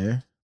Calvin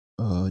there.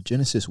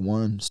 Genesis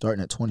 1,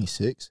 starting at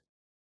 26.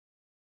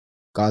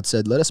 God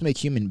said, "Let us make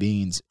human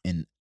beings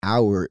in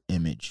our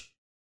image,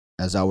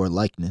 as our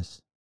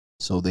likeness.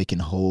 so they can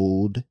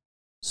hold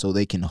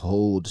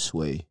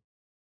sway.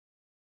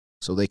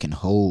 So they can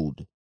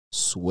hold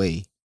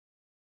sway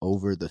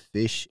over the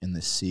fish in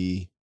the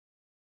sea,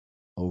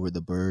 over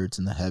the birds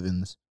in the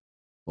heavens,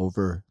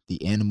 over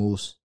the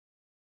animals,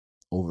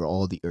 over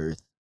all the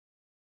earth,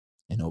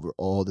 and over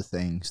all the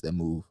things that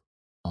move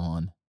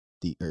on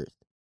the earth.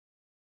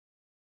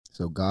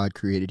 So God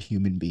created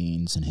human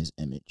beings in his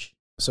image.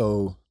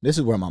 So this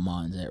is where my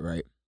mind's at,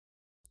 right?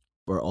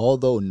 For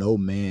although no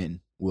man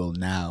will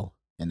now,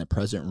 in the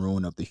present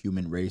ruin of the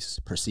human race,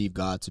 perceive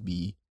God to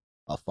be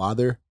a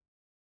father.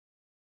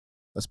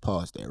 Let's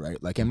pause there,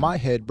 right? Like in my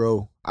head,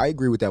 bro, I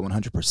agree with that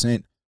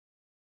 100%.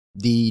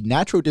 The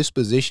natural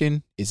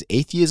disposition is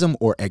atheism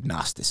or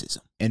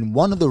agnosticism. And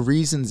one of the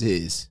reasons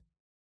is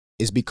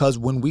because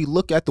when we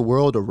look at the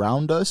world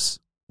around us,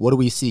 what do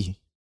we see?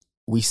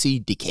 We see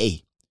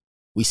decay.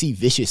 We see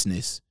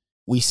viciousness.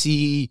 We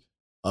see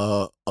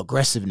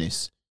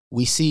aggressiveness.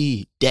 We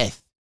see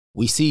death.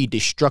 We see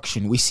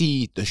destruction. We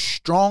see the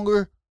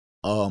stronger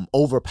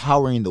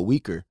overpowering the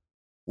weaker.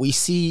 We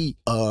see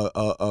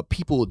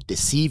people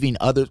deceiving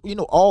others. You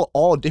know,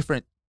 all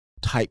different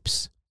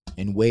types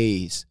and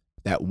ways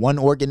that one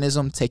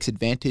organism takes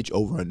advantage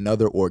over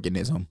another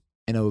organism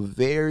in a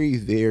very,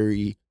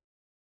 very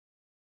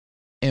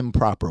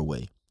improper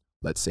way.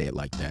 Let's say it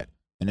like that.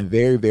 In a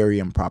very, very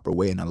improper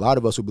way. And a lot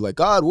of us will be like,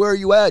 God, where are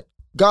you at?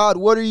 God,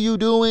 what are you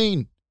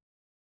doing?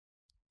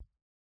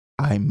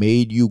 I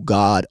made you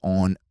God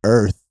on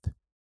earth.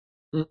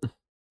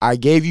 I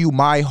gave you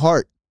my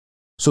heart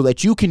so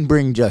that you can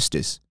bring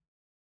justice.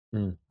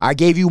 I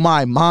gave you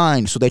my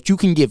mind so that you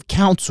can give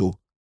counsel.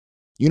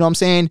 You know what I'm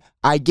saying?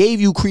 I gave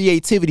you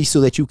creativity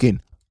so that you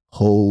can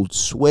hold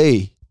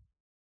sway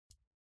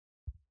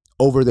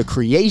over the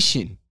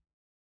creation.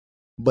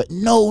 But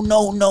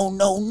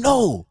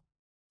no.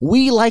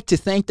 We like to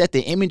think that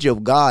the image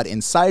of God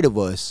inside of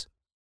us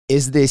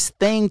is this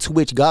thing to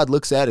which God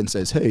looks at and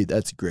says, hey,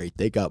 that's great.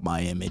 They got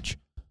my image.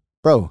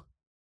 Bro,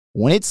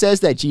 when it says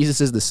that Jesus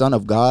is the Son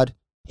of God,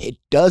 it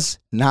does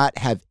not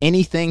have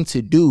anything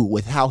to do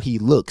with how he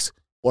looks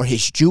or his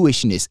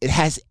Jewishness. It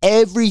has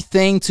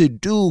everything to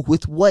do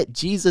with what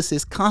Jesus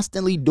is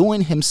constantly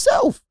doing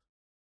himself.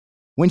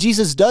 When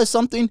Jesus does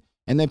something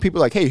and then people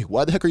are like, hey,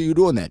 why the heck are you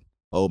doing that?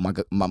 Oh,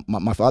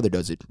 my father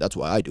does it. That's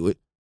why I do it.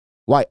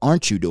 Why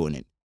aren't you doing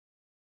it?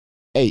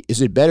 Hey,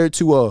 is it better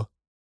to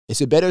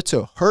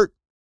hurt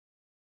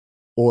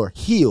or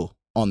heal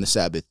on the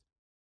Sabbath?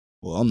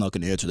 Well, I'm not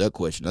going to answer that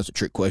question. That's a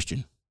trick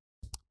question.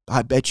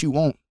 I bet you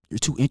won't. You're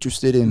too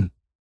interested in.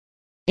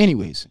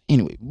 Anyway,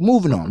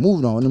 moving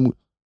on.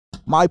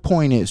 My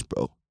point is,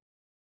 bro,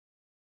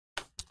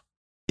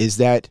 is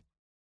that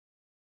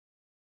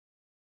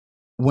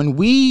when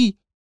we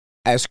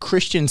as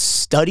Christians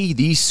study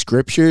these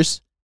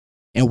scriptures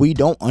and we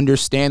don't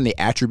understand the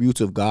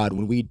attributes of God,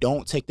 when we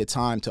don't take the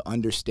time to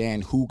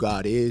understand who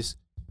God is,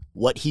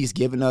 what he's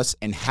given us,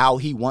 and how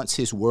he wants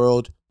his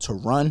world to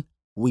run,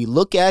 we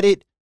look at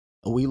it,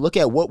 and we look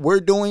at what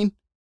we're doing,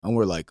 and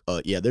we're like,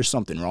 yeah, there's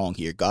something wrong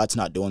here. God's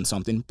not doing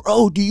something.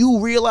 Bro, do you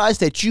realize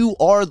that you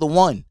are the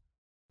one?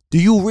 Do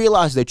you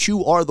realize that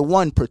you are the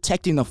one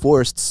protecting the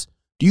forests?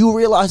 Do you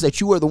realize that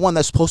you are the one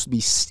that's supposed to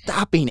be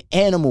stopping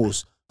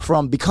animals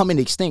from becoming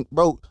extinct?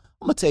 Bro,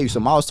 I'm going to tell you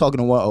something. I was talking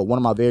to one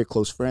of my very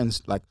close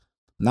friends, like,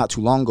 not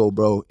too long ago,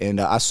 bro, and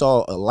I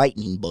saw a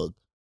lightning bug.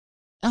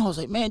 And I was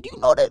like, man, do you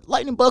know that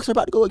lightning bugs are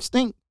about to go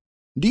extinct?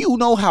 Do you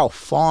know how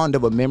fond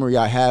of a memory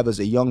I have as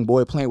a young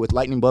boy playing with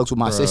lightning bugs with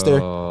my sister?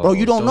 Bro,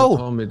 you don't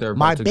know.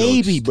 My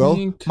baby,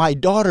 bro, my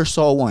daughter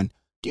saw one.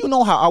 Do you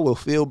know how I will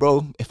feel,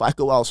 bro, if I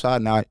go outside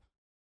and I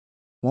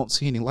won't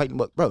see any lightning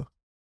bugs? Bro,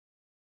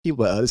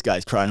 people are like, this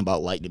guy's crying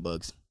about lightning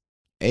bugs.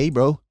 Hey,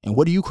 bro, and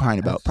what are you crying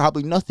about?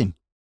 Probably nothing.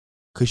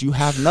 Because you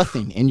have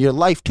nothing in your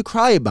life to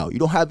cry about. You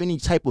don't have any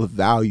type of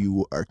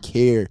value or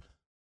care.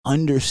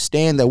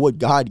 Understand that what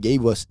God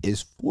gave us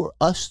is for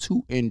us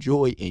to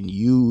enjoy and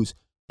use.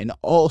 And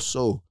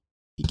also,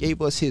 he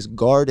gave us his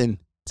garden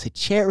to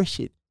cherish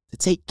it, to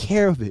take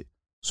care of it.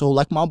 So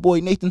like my boy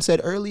Nathan said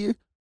earlier,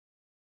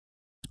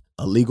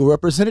 a legal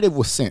representative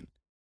was sent.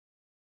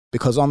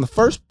 Because on the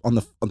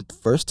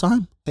first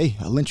time, hey,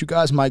 I lent you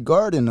guys my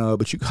garden,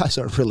 but you guys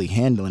aren't really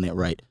handling it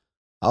right.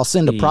 I'll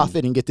send a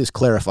prophet and get this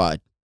clarified.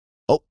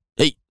 Oh,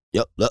 hey,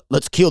 yep,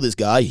 let's kill this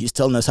guy. He's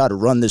telling us how to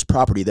run this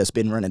property that's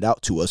been rented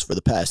out to us for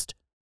the past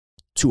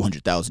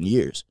 200,000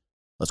 years.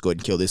 Let's go ahead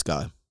and kill this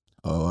guy.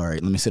 Oh, all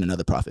right, let me send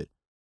another prophet.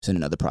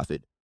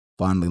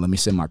 Finally, let me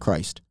send my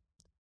Christ.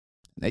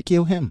 And they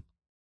kill him.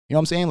 You know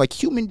what I'm saying? Like,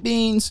 human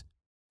beings,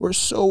 we're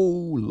so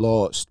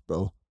lost,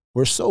 bro.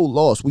 We're so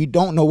lost. We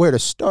don't know where to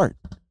start.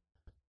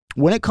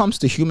 When it comes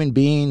to human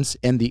beings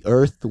and the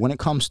earth, when it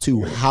comes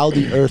to how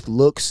the earth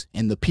looks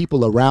and the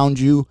people around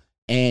you,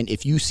 and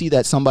if you see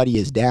that somebody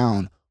is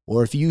down,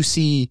 or if you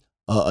see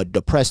a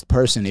depressed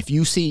person, if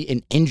you see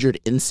an injured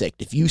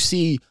insect, if you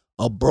see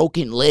a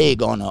broken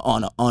leg on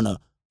a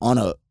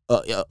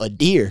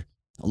deer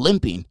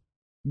limping,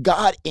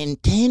 God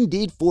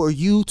intended for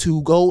you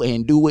to go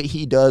and do what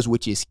he does,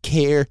 which is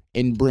care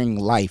and bring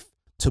life.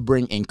 to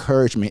bring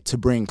encouragement, to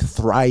bring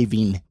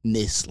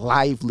thrivingness,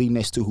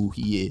 liveliness to who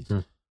he is.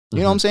 You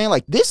know what I'm saying?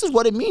 Like, this is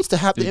what it means to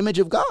have the image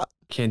of God.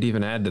 Can't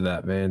even add to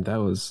that, man.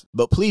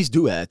 But please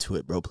do add to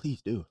it, bro.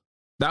 Please do.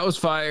 That was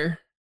fire.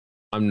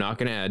 I'm not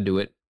going to add to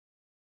it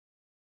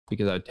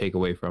because I'd take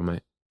away from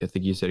it. I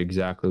think you said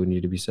exactly what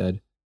needed to be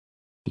said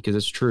because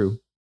it's true.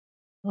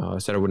 I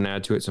said I wouldn't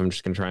add to it, so I'm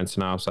just going to try and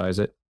synopsize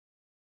it.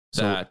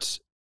 That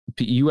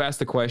you asked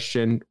the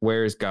question,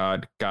 where is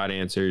God? God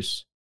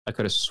answers, I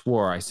could have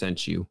swore I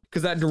sent you.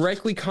 Because that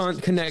directly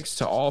connects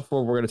to all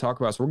four we're going to talk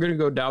about. So we're going to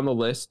go down the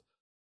list.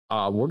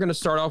 We're going to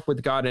start off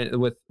with God and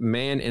with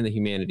man and the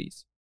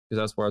humanities.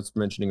 Because that's what I was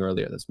mentioning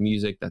earlier. That's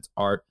music, that's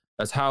art.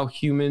 That's how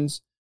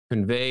humans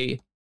convey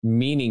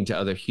meaning to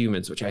other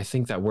humans, which I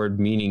think that word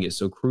meaning is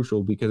so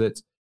crucial because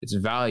it's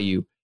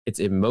value, it's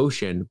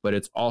emotion, but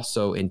it's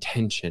also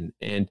intention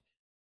and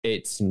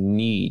it's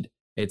need.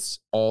 It's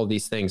all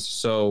these things.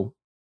 So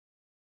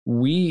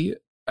we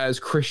as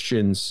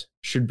Christians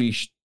should be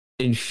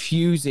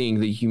infusing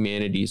the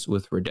humanities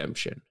with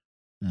redemption.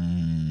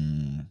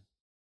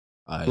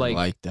 I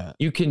like that.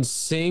 You can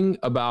sing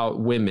about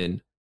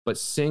women, but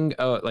sing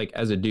like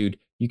as a dude,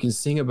 you can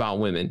sing about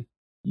women.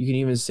 You can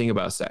even sing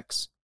about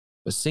sex,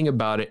 but sing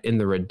about it in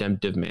the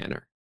redemptive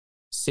manner.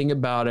 Sing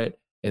about it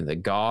in the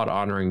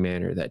God-honoring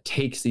manner that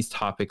takes these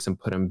topics and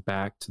put them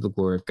back to the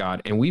glory of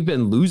God. And we've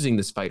been losing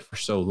this fight for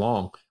so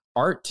long.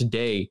 Art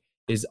today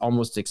is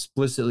almost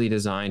explicitly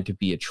designed to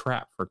be a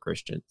trap for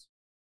Christians.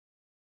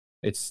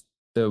 It's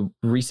the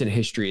recent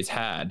history it's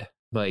had.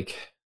 Like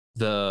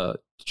the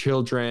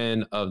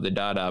children of the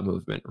Dada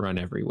movement run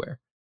everywhere.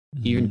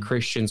 Even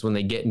Christians, when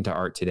they get into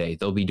art today,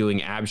 they'll be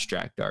doing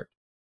abstract art.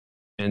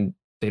 And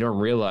they don't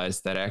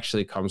realize that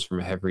actually comes from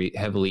a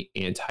heavily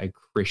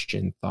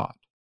anti-Christian thought,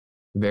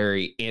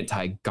 very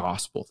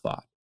anti-gospel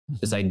thought.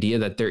 This idea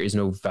that there is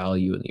no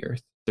value in the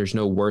earth. There's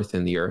no worth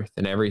in the earth,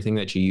 and everything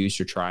that you use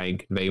to try and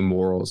convey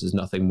morals is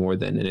nothing more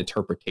than an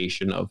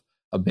interpretation of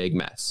a big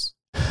mess.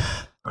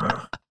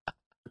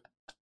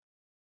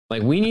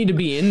 Like, we need to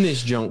be in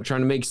this junk trying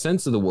to make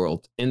sense of the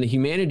world. And the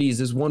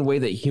humanities is one way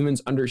that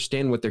humans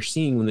understand what they're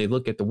seeing when they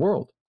look at the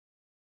world.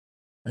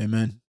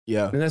 Amen.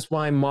 Yeah. And that's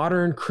why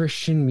modern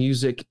Christian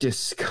music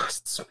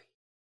disgusts me.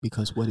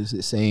 Because what is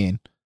it saying?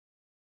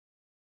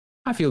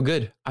 I feel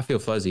good. I feel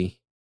fuzzy.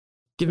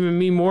 Giving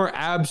me more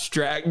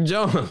abstract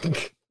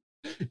junk.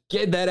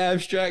 Get that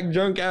abstract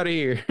junk out of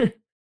here.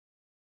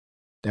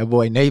 That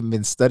boy Nate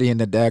been studying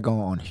the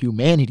daggone on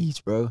humanities,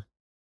 bro.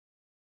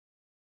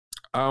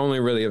 I only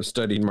really have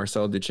studied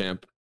Marcel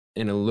Duchamp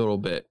and a little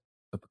bit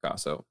of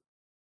Picasso.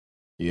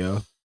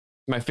 Yeah.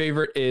 My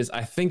favorite is,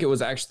 I think it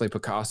was actually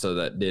Picasso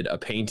that did a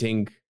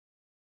painting.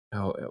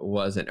 Oh, it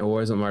wasn't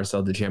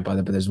Marcel Duchamp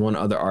either, but there's one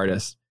other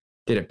artist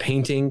did a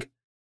painting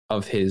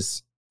of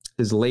his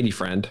lady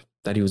friend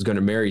that he was going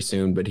to marry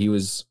soon, but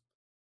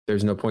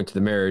there's no point to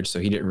the marriage, so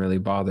he didn't really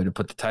bother to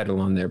put the title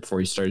on there before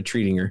he started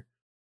treating her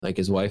like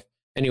his wife.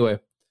 Anyway,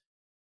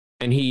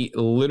 and he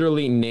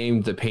literally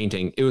named the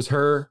painting. It was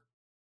her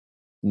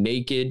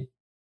naked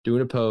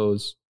doing a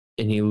pose,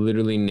 and he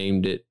literally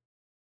named it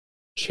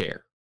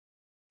Chair.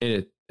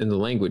 In the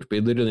language, but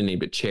he literally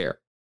named it Chair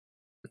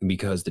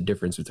because the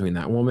difference between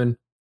that woman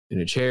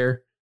and a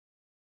chair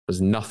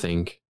was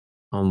nothing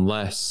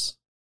unless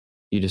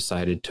you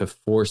decided to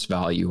force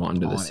value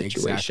onto the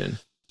situation.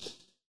 Exactly.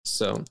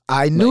 So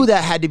I knew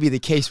that had to be the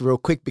case real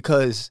quick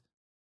because,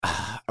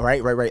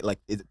 right. Like,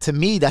 to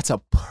me, that's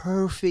a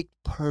perfect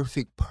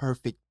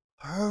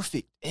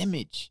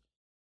image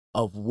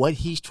of what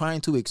he's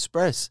trying to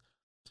express.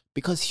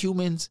 Because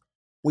humans,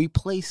 we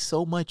place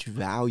so much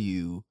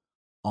value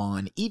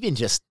on even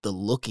just the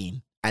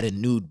looking at a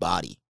nude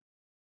body.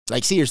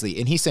 Like, seriously.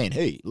 And he's saying,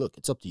 hey, look,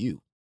 it's up to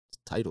you. It's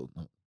titled.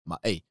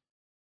 Hey,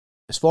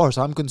 as far as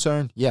I'm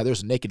concerned, yeah,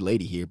 there's a naked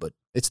lady here, but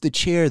it's the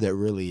chair that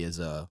really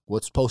is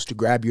what's supposed to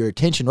grab your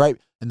attention, right?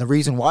 And the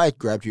reason why it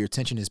grabbed your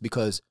attention is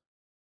because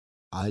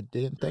I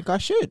didn't think I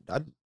should.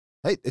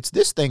 Hey, it's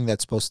this thing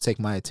that's supposed to take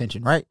my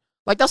attention, right?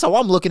 Like, that's how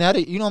I'm looking at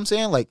it. You know what I'm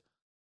saying? Like,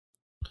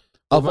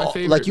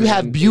 like you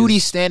have beauty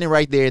standing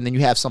right there, and then you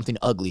have something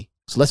ugly.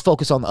 So let's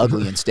focus on the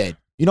ugly instead.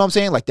 You know what I'm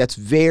saying? Like, that's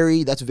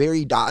very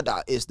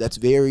Dada-ist. That's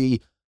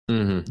very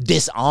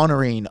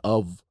dishonoring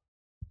of.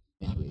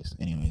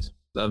 Anyways.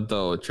 Of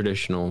the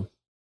traditional.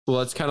 Well,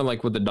 that's kind of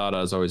like what the Dada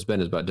has always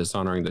been, is about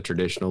dishonoring the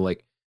traditional.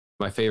 Like,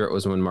 my favorite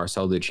was when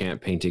Marcel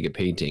Duchamp painted a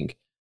painting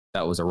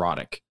that was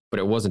erotic, but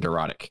it wasn't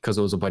erotic because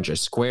it was a bunch of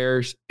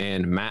squares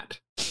and matte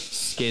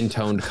skin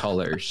toned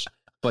colors,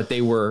 but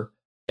they were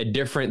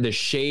the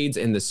shades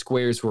and the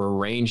squares were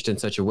arranged in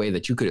such a way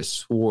that you could have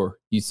swore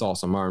you saw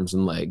some arms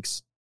and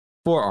legs,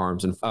 4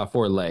 arms and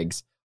 4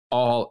 legs,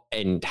 all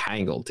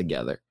entangled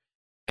together.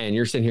 And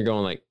you're sitting here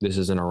going like, this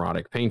is an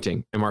erotic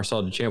painting. And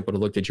Marcel Duchamp would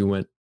have looked at you and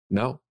went,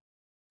 no,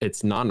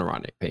 it's not an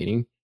erotic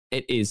painting.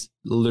 It is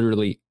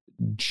literally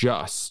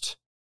just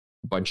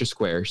a bunch of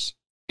squares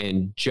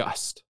and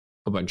just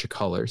a bunch of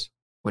colors.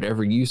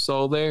 Whatever you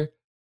saw there,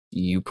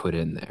 you put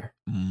in there.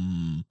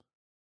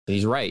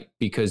 He's right,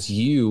 because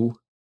you're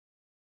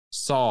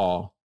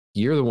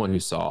the one who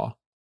saw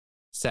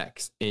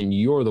sex, and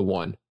you're the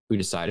one who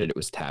decided it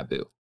was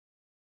taboo.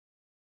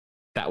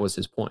 That was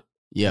his point.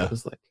 Yeah. It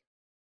was like,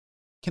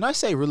 can I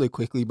say really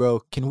quickly,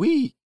 bro? Can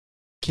you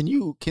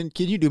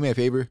do me a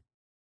favor?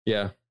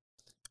 Yeah.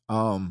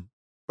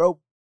 Bro,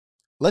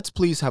 let's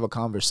please have a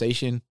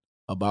conversation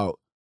about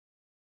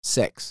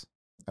sex.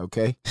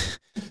 Okay.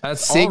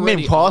 That's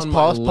Sigmund, pause,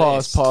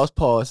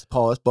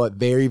 but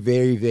very,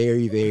 very,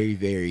 very, very,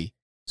 very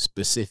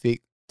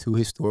specific to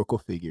historical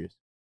figures.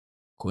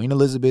 Queen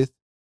Elizabeth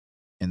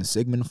and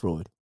Sigmund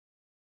Freud.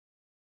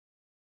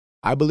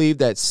 I believe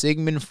that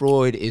Sigmund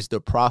Freud is the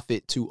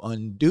prophet to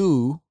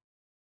undo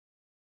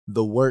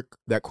the work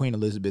that Queen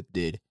Elizabeth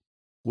did,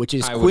 which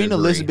is Queen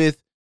Elizabeth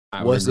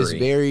was this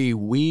very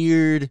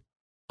weird,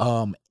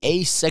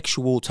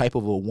 asexual type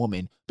of a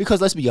woman.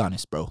 Because let's be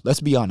honest, bro.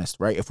 Let's be honest,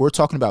 right? If we're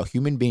talking about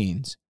human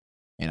beings,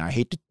 and I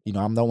hate to, I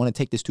don't want to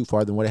take this too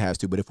far than what it has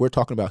to, but if we're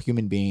talking about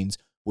human beings,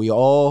 we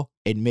all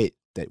admit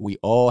that we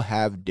all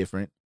have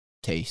different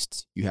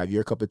tastes. You have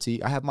your cup of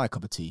tea, I have my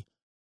cup of tea.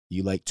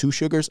 You like 2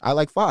 sugars, I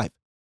like 5,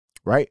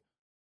 right?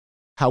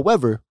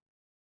 However,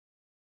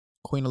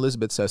 Queen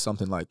Elizabeth says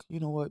something like,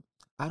 you know what?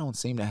 I don't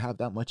seem to have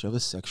that much of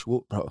a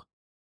sexual, bro.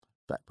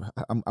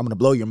 I'm going to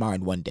blow your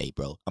mind one day,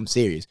 bro. I'm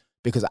serious.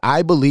 Because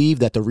I believe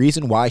that the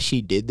reason why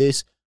she did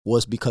this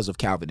was because of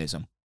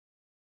Calvinism.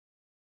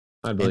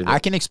 I believe I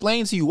can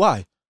explain to you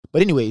why.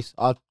 But anyways,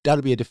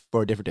 that'll be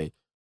for a different day.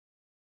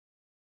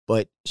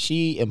 But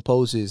she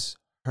imposes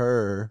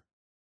her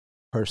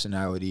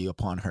personality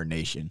upon her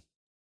nation.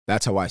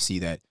 That's how I see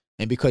that.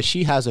 And because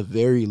she has a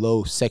very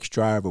low sex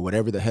drive or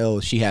whatever the hell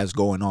she has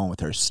going on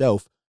with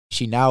herself,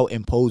 she now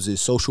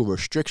imposes social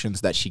restrictions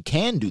that she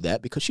can do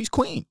that because she's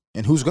queen.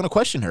 And who's going to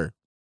question her?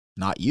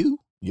 Not you.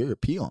 You're a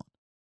peon.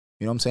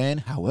 You know what I'm saying?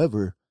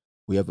 However,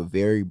 we have a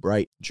very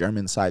bright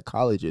German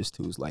psychologist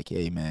who's like,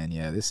 hey, man,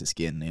 yeah, this is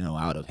getting,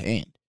 out of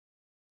hand.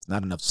 There's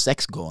not enough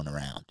sex going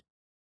around.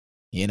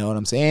 You know what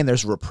I'm saying?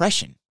 There's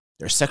repression.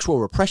 There's sexual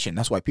repression.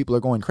 That's why people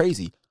are going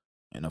crazy.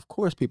 And of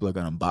course, people are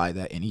going to buy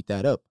that and eat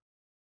that up.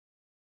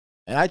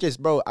 And I just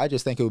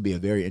think it would be a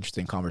very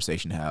interesting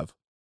conversation to have.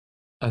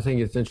 I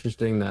think it's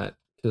interesting that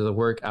to the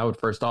work, I would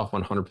first off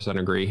 100%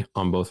 agree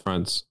on both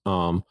fronts.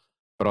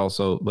 But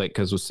also, like,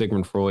 because with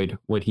Sigmund Freud,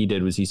 what he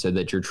did was he said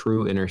that your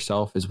true inner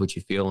self is what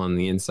you feel on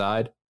the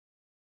inside.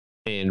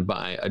 And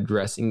by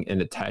addressing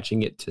and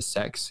attaching it to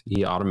sex,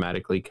 he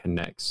automatically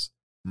connects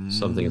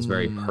something that's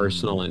very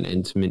personal and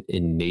intimate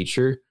in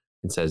nature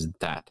and says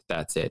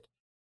that's it.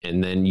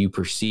 And then you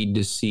proceed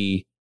to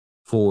see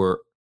for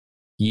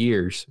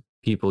years,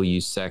 people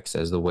use sex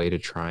as the way to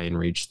try and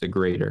reach the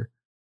greater,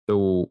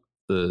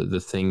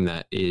 the thing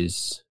that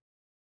is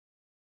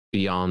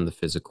beyond the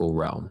physical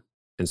realm.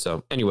 And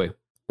so anyway,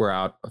 we're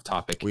out of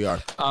topic. We are.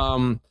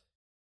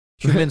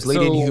 Humans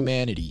leading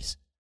humanities.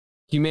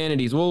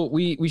 Humanities. Well,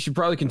 we should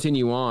probably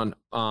continue on.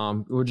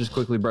 We'll just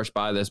quickly brush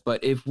by this.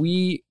 But if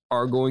we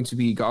are going to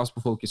be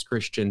gospel-focused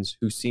Christians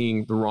who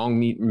seeing the wrong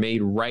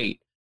made right,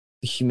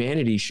 the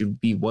humanity should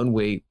be one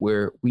way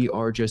where we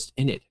are just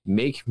in it.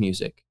 Make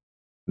music,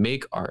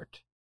 make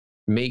art,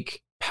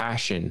 make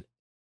passion.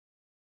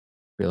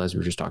 Realize we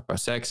were just talking about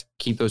sex.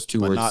 Keep those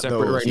two words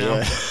separate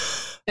now.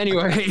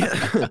 Anyway,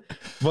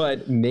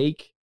 but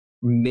make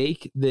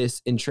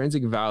this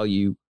intrinsic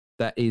value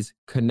that is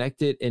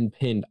connected and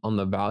pinned on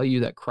the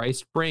value that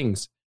Christ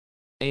brings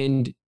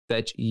and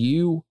that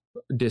you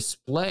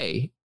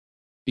display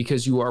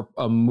because you are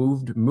a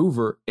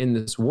mover in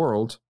this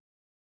world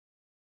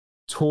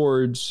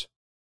towards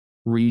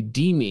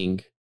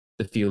redeeming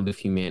the field of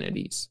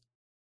humanities.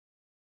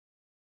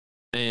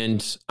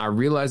 And I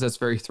realize that's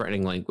very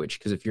threatening language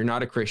because if you're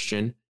not a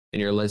Christian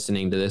and you're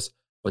listening to this,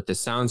 what this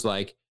sounds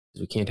like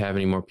is we can't have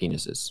any more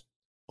penises.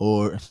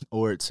 Or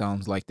it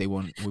sounds like we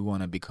want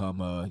to become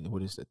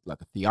what is it,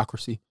 like a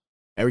theocracy?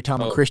 Every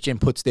time a Christian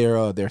puts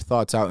their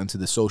thoughts out into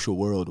the social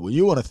world, well,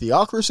 you want a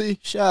theocracy?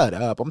 Shut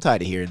up! I'm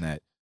tired of hearing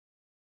that.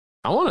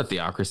 I want a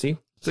theocracy.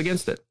 It's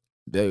against it,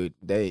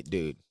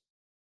 dude.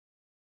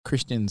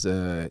 Christians,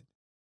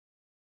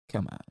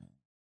 come on.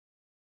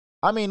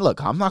 I mean, look,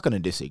 I'm not gonna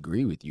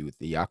disagree with you with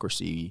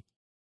theocracy.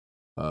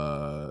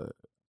 I'm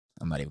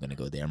not even gonna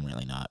go there. I'm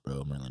really not,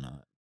 bro. I'm really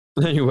not.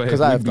 Anyway,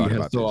 because I have thought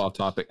about so off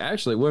topic.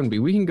 Actually, it wouldn't be.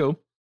 We can go.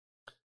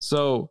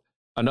 So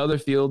another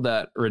field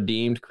that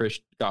redeemed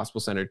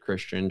gospel-centered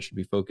Christians should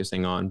be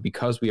focusing on,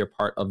 because we are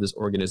part of this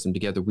organism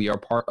together. We are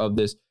part of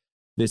this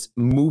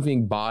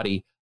moving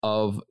body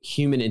of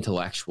human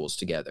intellectuals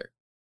together.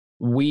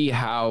 We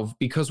have,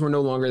 because we're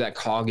no longer that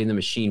cog in the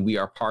machine. We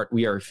are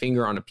a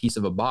finger on a piece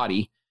of a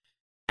body.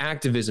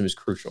 Activism is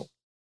crucial.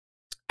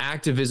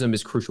 Activism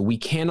is crucial. We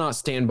cannot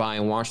stand by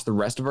and watch the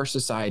rest of our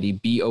society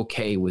be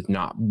okay with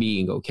not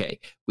being okay.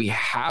 We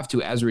have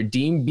to, as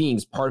redeemed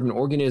beings, part of an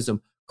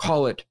organism,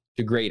 call it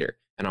to greater.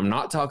 And I'm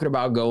not talking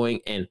about going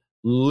and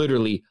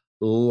literally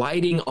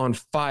lighting on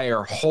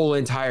fire whole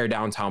entire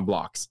downtown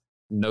blocks.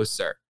 No,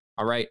 sir.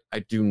 All right.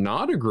 I do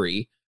not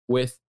agree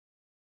with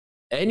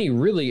any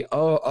really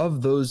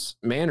of those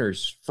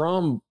manners,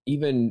 from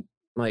even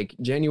like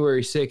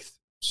January 6th,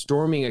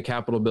 storming a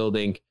Capitol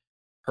building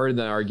heard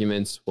the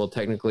arguments. Well,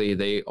 technically,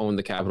 they own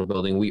the Capitol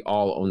building. We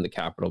all own the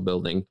Capitol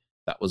building.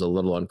 That was a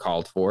little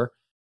uncalled for.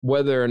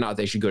 Whether or not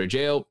they should go to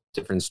jail,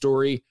 different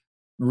story.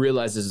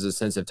 Realize this is a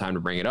sensitive time to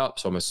bring it up,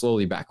 so I'm going to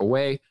slowly back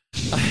away.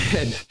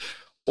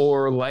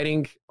 Or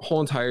lighting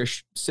whole entire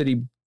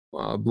city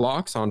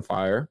blocks on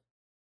fire.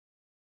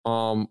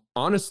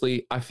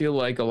 Honestly, I feel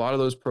like a lot of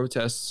those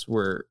protests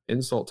were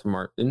insults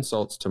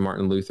to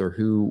Martin Luther,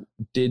 who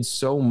did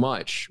so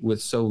much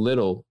with so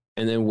little,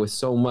 and then with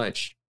so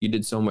much, you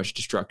did so much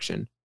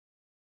destruction.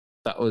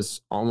 That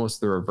was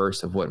almost the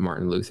reverse of what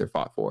Martin Luther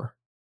fought for.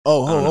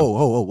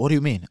 Oh, what do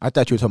you mean? I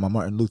thought you were talking about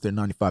Martin Luther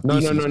 95 No.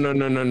 Theses.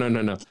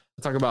 No.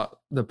 I talk about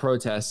the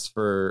protests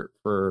for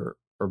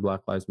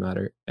Black Lives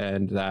Matter,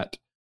 and that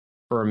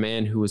for a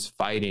man who was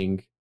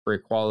fighting for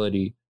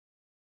equality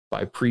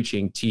by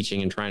preaching,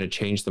 teaching, and trying to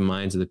change the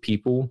minds of the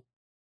people,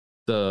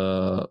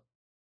 Martin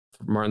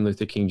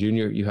Luther King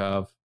Jr., you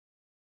have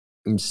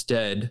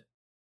instead,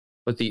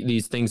 but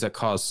these things that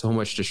cause so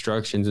much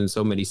destructions in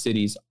so many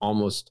cities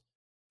almost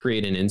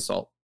create an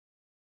insult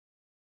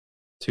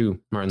to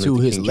Martin Luther King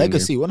to his Jr.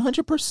 legacy.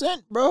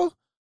 100%, bro.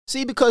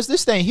 See, because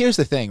here's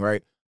the thing,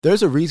 right?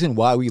 There's a reason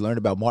why we learned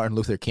about Martin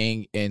Luther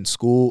King in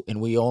school, and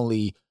we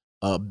only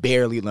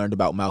barely learned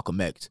about Malcolm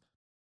X.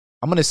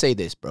 I'm going to say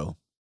this, bro.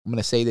 I'm going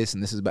to say this,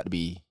 and this is about to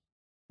be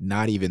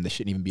this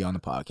shouldn't even be on the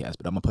podcast,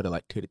 but I'm going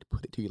to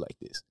put it to you like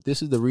this.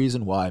 This is the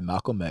reason why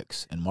Malcolm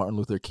X and Martin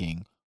Luther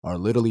King are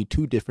literally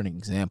two different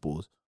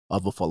examples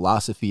of a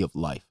philosophy of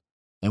life.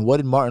 And what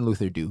did Martin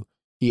Luther do?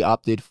 He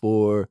opted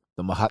for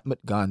the Mahatma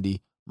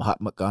Gandhi.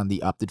 Mahatma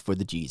Gandhi opted for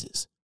the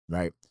Jesus,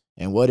 right?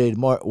 And what did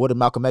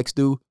Malcolm X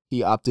do?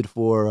 He opted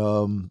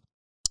for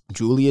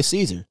Julius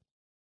Caesar.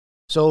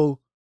 So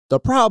the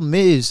problem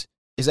is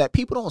that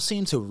people don't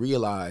seem to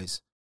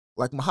realize,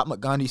 like Mahatma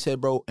Gandhi said,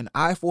 bro, an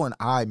eye for an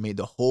eye made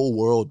the whole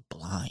world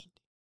blind.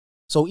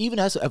 So even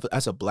as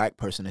a black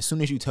person, as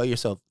soon as you tell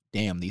yourself,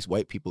 damn, these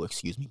white people,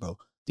 excuse me, bro,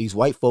 these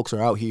white folks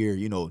are out here,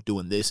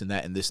 doing this and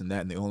that and this and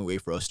that, and the only way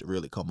for us to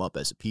really come up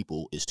as a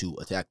people is to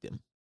attack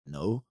them.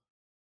 No.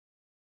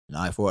 An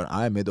eye for an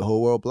eye made the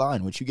whole world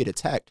blind. Once you get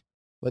attacked,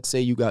 let's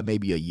say you got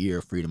maybe a year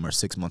of freedom or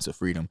 6 months of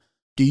freedom.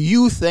 Do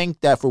you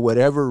think that for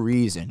whatever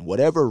reason,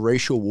 whatever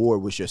racial war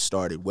was just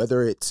started,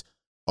 whether it's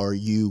are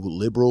you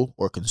liberal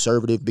or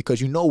conservative,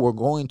 because we're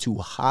going to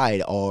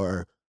hide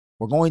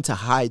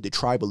the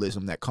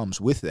tribalism that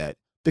comes with that,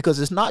 because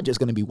it's not just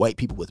going to be white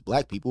people with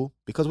black people,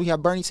 because we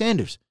have Bernie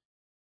Sanders.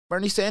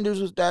 Bernie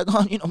Sanders was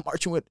daggone,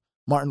 marching with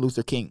Martin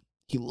Luther King.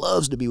 He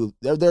loves to be with,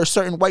 there are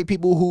certain white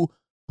people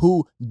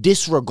who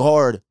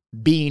disregard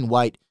being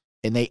white,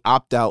 and they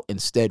opt out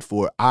instead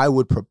for, I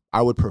would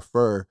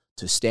prefer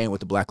to stand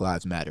with the Black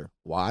Lives Matter.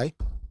 Why?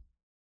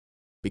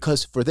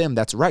 Because for them,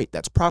 that's right.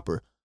 That's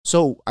proper.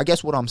 So I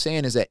guess what I'm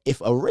saying is that if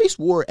a race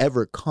war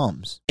ever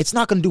comes, it's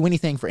not going to do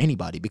anything for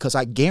anybody, because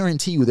I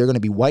guarantee you they're going to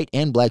be white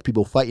and black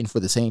people fighting for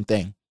the same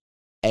thing.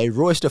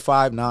 Royce da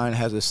 5'9"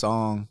 has a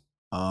song,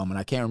 and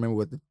I can't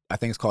remember I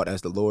think it's called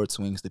As the Lord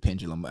Swings the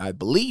Pendulum. I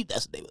believe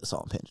that's the name of the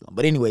song, Pendulum.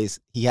 But anyways,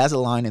 he has a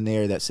line in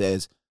there that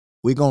says,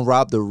 "We're going to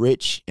rob the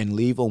rich and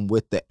leave them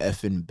with the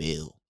effing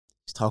bill."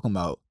 He's talking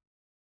about,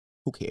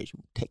 who cares?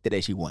 You take that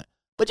as you want.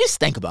 But just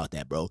think about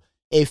that, bro.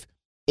 If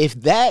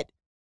that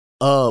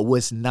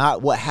was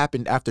not what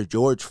happened after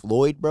George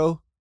Floyd,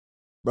 bro,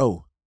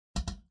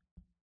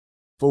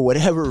 for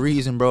whatever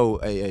reason, bro,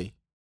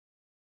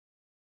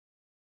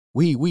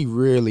 we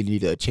really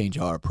need to change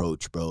our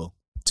approach, bro,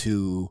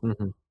 to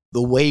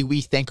the way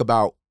we think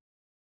about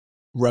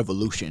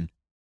revolution.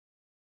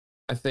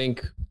 I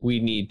think we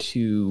need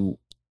to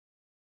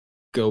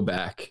go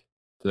back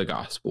to the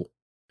gospel.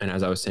 And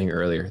as I was saying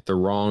earlier, the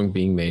wrong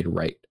being made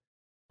right.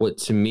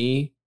 To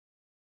me,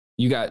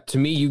 you got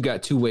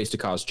two ways to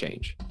cause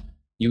change.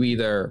 You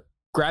either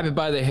grab it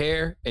by the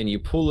hair and you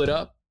pull it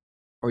up,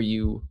 or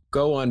you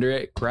go under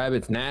it, grab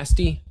its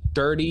nasty,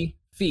 dirty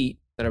feet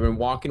that have been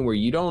walking where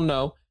you don't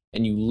know,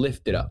 and you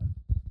lift it up.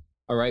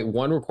 All right.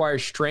 One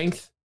requires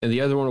strength and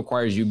the other one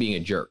requires you being a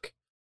jerk.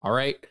 All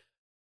right.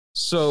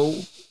 So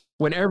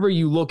whenever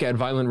you look at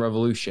violent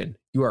revolution,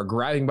 you are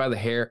grabbing by the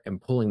hair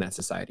and pulling that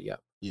society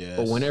up. Yes.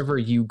 But whenever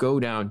you go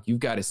down, you've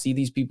got to see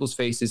these people's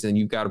faces and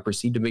you've got to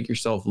proceed to make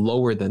yourself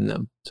lower than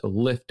them to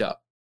lift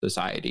up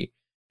society.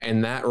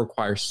 And that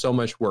requires so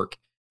much work,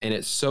 and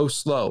it's so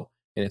slow.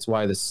 And it's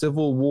why the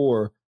Civil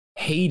War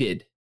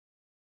hated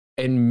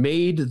and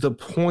made the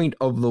point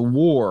of the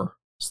war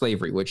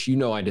slavery, which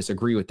I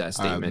disagree with that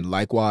statement.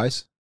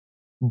 Likewise.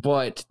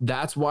 But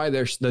that's why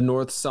the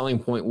North selling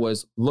point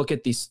was, look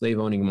at these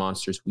slave-owning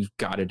monsters. We've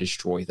got to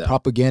destroy them.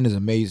 Propaganda is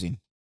amazing.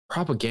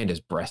 Propaganda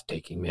is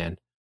breathtaking, man.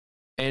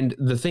 And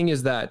the thing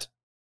is that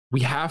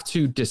we have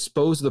to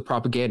dispose of the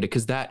propaganda,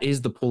 because that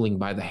is the pulling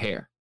by the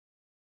hair.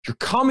 You're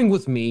coming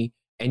with me,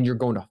 and you're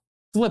going to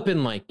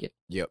flipping like it.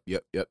 Yep.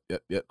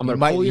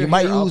 You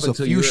might lose a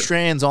few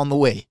strands on the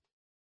way.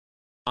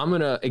 You're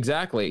going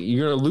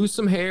to lose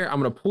some hair.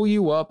 I'm going to pull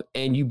you up,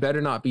 and you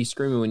better not be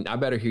screaming. I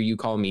better hear you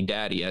call me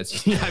daddy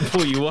as I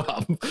pull you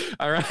up.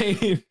 All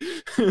right.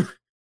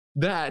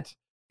 That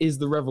is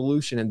the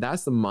revolution, and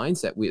that's the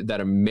mindset that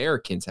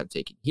Americans have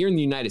taken. Here in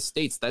the United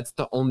States, that's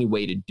the only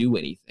way to do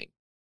anything.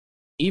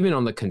 Even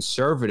on the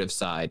conservative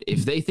side,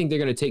 if they think they're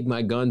going to take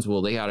my guns,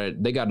 well, they got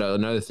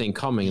another thing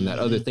coming, and that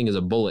other thing is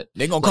a bullet.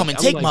 They're going to come and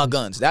take my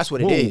guns. That's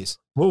what it is.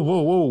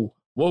 Whoa,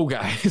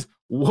 guys.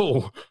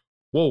 Whoa.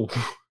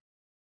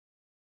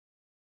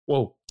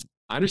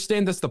 I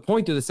understand that's the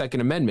point of the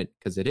Second Amendment,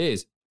 because it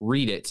is.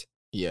 Read it.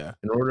 Yeah.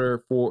 In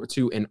order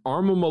to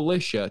arm a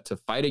militia to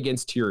fight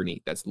against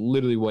tyranny. That's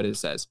literally what it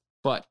says.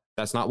 But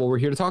that's not what we're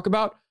here to talk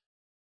about.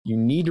 You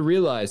need to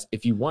realize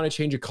if you want to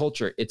change a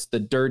culture, it's the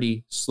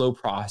dirty, slow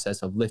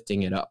process of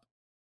lifting it up.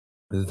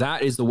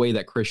 That is the way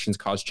that Christians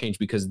cause change,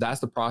 because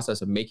that's the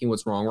process of making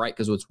what's wrong right.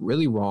 Because what's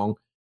really wrong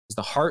is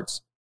the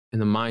hearts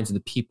and the minds of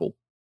the people,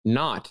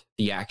 not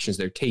the actions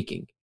they're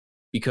taking.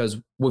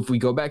 Because if we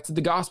go back to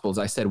the Gospels,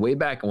 I said way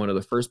back in one of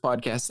the first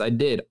podcasts I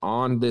did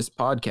on this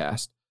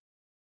podcast,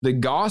 the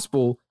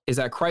gospel is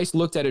that Christ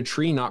looked at a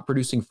tree not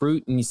producing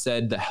fruit and he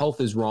said, the health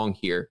is wrong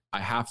here. I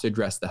have to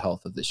address the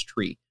health of this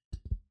tree.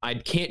 I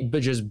can't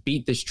just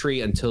beat this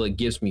tree until it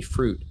gives me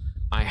fruit.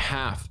 I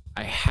have.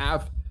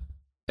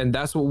 And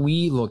that's what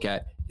we look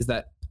at, is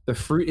that the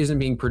fruit isn't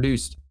being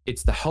produced.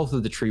 It's the health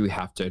of the tree we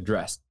have to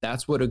address.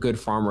 That's what a good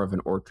farmer of an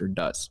orchard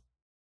does.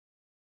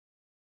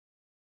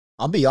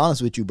 I'll be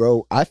honest with you,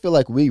 bro. I feel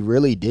like we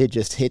really did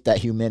just hit that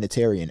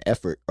humanitarian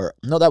effort. Or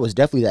no, that was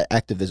definitely that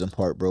activism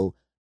part, bro.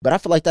 But I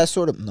feel like that's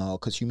sort of, no,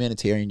 because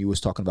humanitarian, you was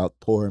talking about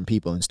poor and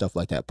people and stuff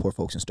like that, poor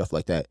folks and stuff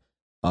like that.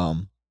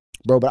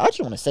 Bro, but I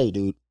just want to say,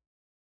 dude,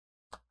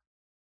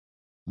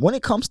 when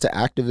it comes to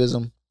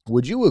activism,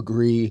 would you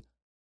agree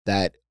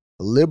that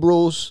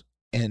liberals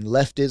and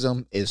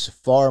leftism is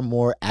far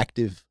more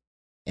active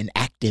and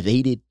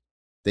activated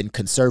than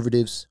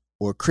conservatives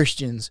or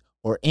Christians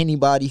or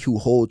anybody who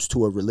holds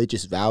to a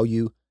religious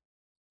value?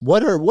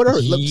 What are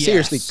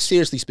Yes.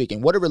 seriously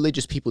speaking, what are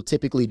religious people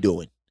typically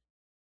doing?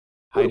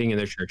 Hiding in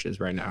their churches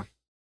right now.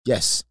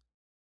 Yes.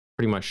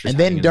 Pretty much. And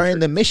then during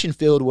the mission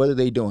field, what are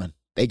they doing?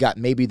 They got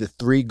maybe the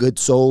 3 good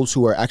souls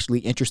who are actually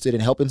interested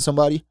in helping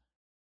somebody.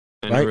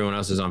 And right? Everyone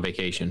else is on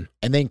vacation.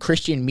 And then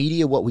Christian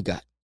media, what we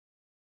got?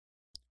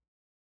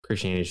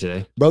 Christianity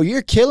Today. Bro,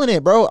 you're killing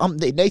it, bro.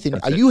 Nathan,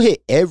 That's it. you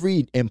hit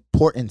every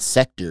important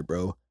sector,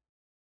 bro.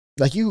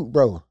 Like you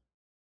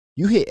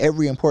hit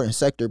every important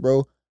sector,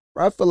 bro.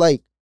 I feel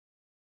like,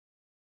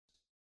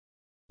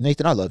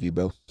 Nathan, I love you,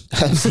 bro.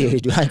 I'm serious,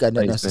 dude. I ain't got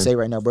nothing else to say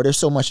right now, bro. There's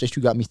so much that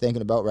you got me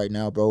thinking about right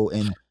now, bro.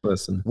 And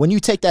Listen, when you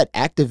take that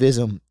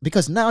activism,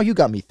 because now you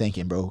got me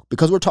thinking, bro,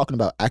 because we're talking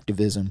about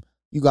activism,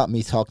 you got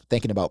me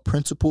thinking about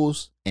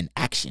principles and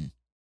action.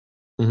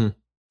 Mm-hmm.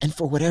 And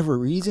for whatever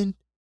reason,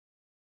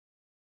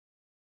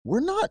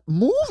 we're not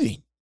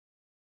moving.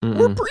 Mm-mm.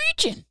 We're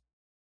preaching.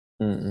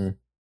 Mm-mm.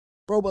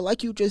 Bro, but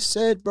like you just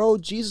said, bro,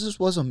 Jesus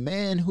was a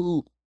man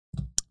who,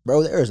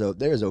 bro, there's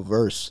a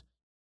verse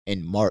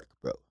in Mark,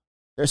 bro.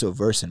 There's a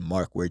verse in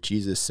Mark where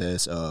Jesus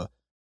says,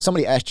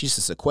 somebody asked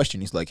Jesus a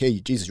question. He's like, hey,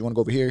 Jesus, you want to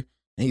go over here?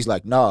 And he's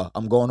like, nah,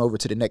 I'm going over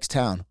to the next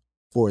town,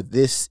 for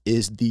this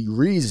is the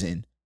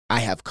reason I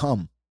have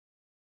come.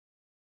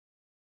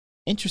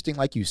 Interesting,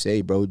 like you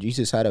say, bro,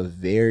 Jesus had a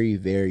very,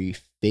 very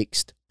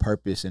fixed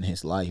purpose in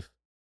his life,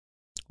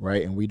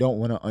 right? And we don't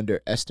want to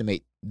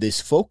underestimate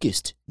this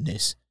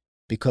focusedness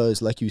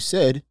because, like you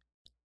said,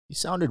 he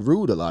sounded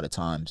rude a lot of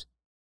times.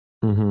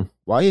 Mm-hmm.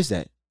 Why is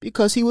that?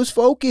 Because he was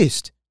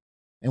focused.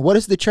 And what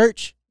is the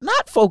church?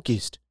 Not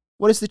focused.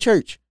 What is the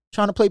church?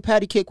 Trying to play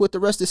patty cake with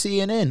the rest of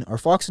CNN or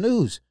Fox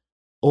News.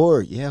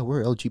 Or, yeah,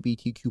 we're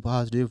LGBTQ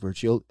positive or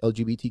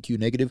LGBTQ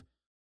negative.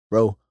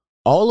 Bro,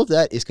 all of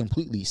that is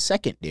completely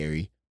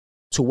secondary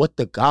to what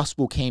the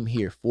gospel came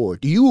here for.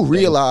 Do you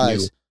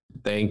realize?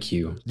 Thank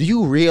you. Do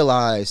you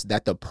realize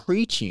that the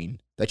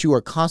preaching that you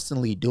are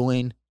constantly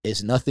doing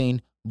is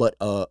nothing but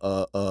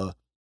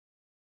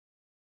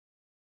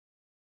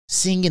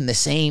singing the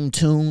same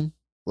tune?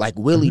 Like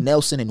Willie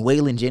Nelson and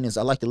Waylon Jennings.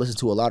 I like to listen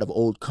to a lot of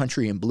old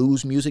country and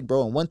blues music,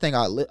 bro. And one thing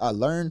I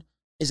learned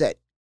is that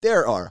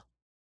there are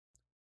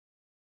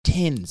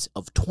tens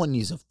of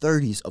 20s of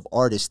 30s of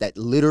artists that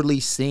literally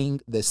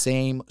sing the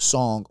same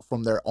song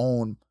from their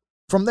own,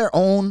 you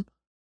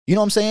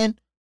know what I'm saying?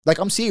 Like,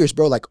 I'm serious,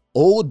 bro. Like,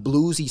 old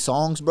bluesy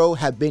songs, bro,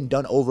 have been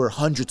done over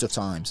hundreds of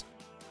times.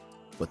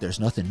 But there's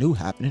nothing new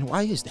happening.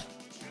 Why is that?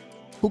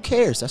 Who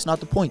cares? That's not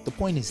the point. The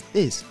point is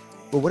this.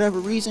 For whatever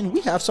reason, we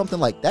have something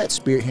like that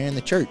spirit here in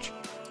the church.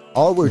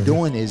 All we're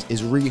doing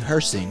is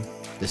rehearsing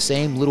the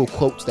same little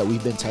quotes that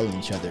we've been telling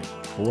each other.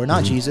 But we're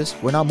not Jesus.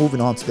 We're not moving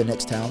on to the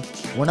next town.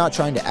 We're not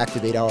trying to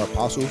activate our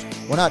apostles.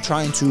 We're not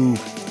trying to...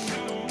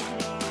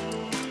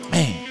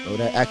 Man, bro,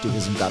 that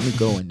activism got me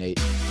going, Nate.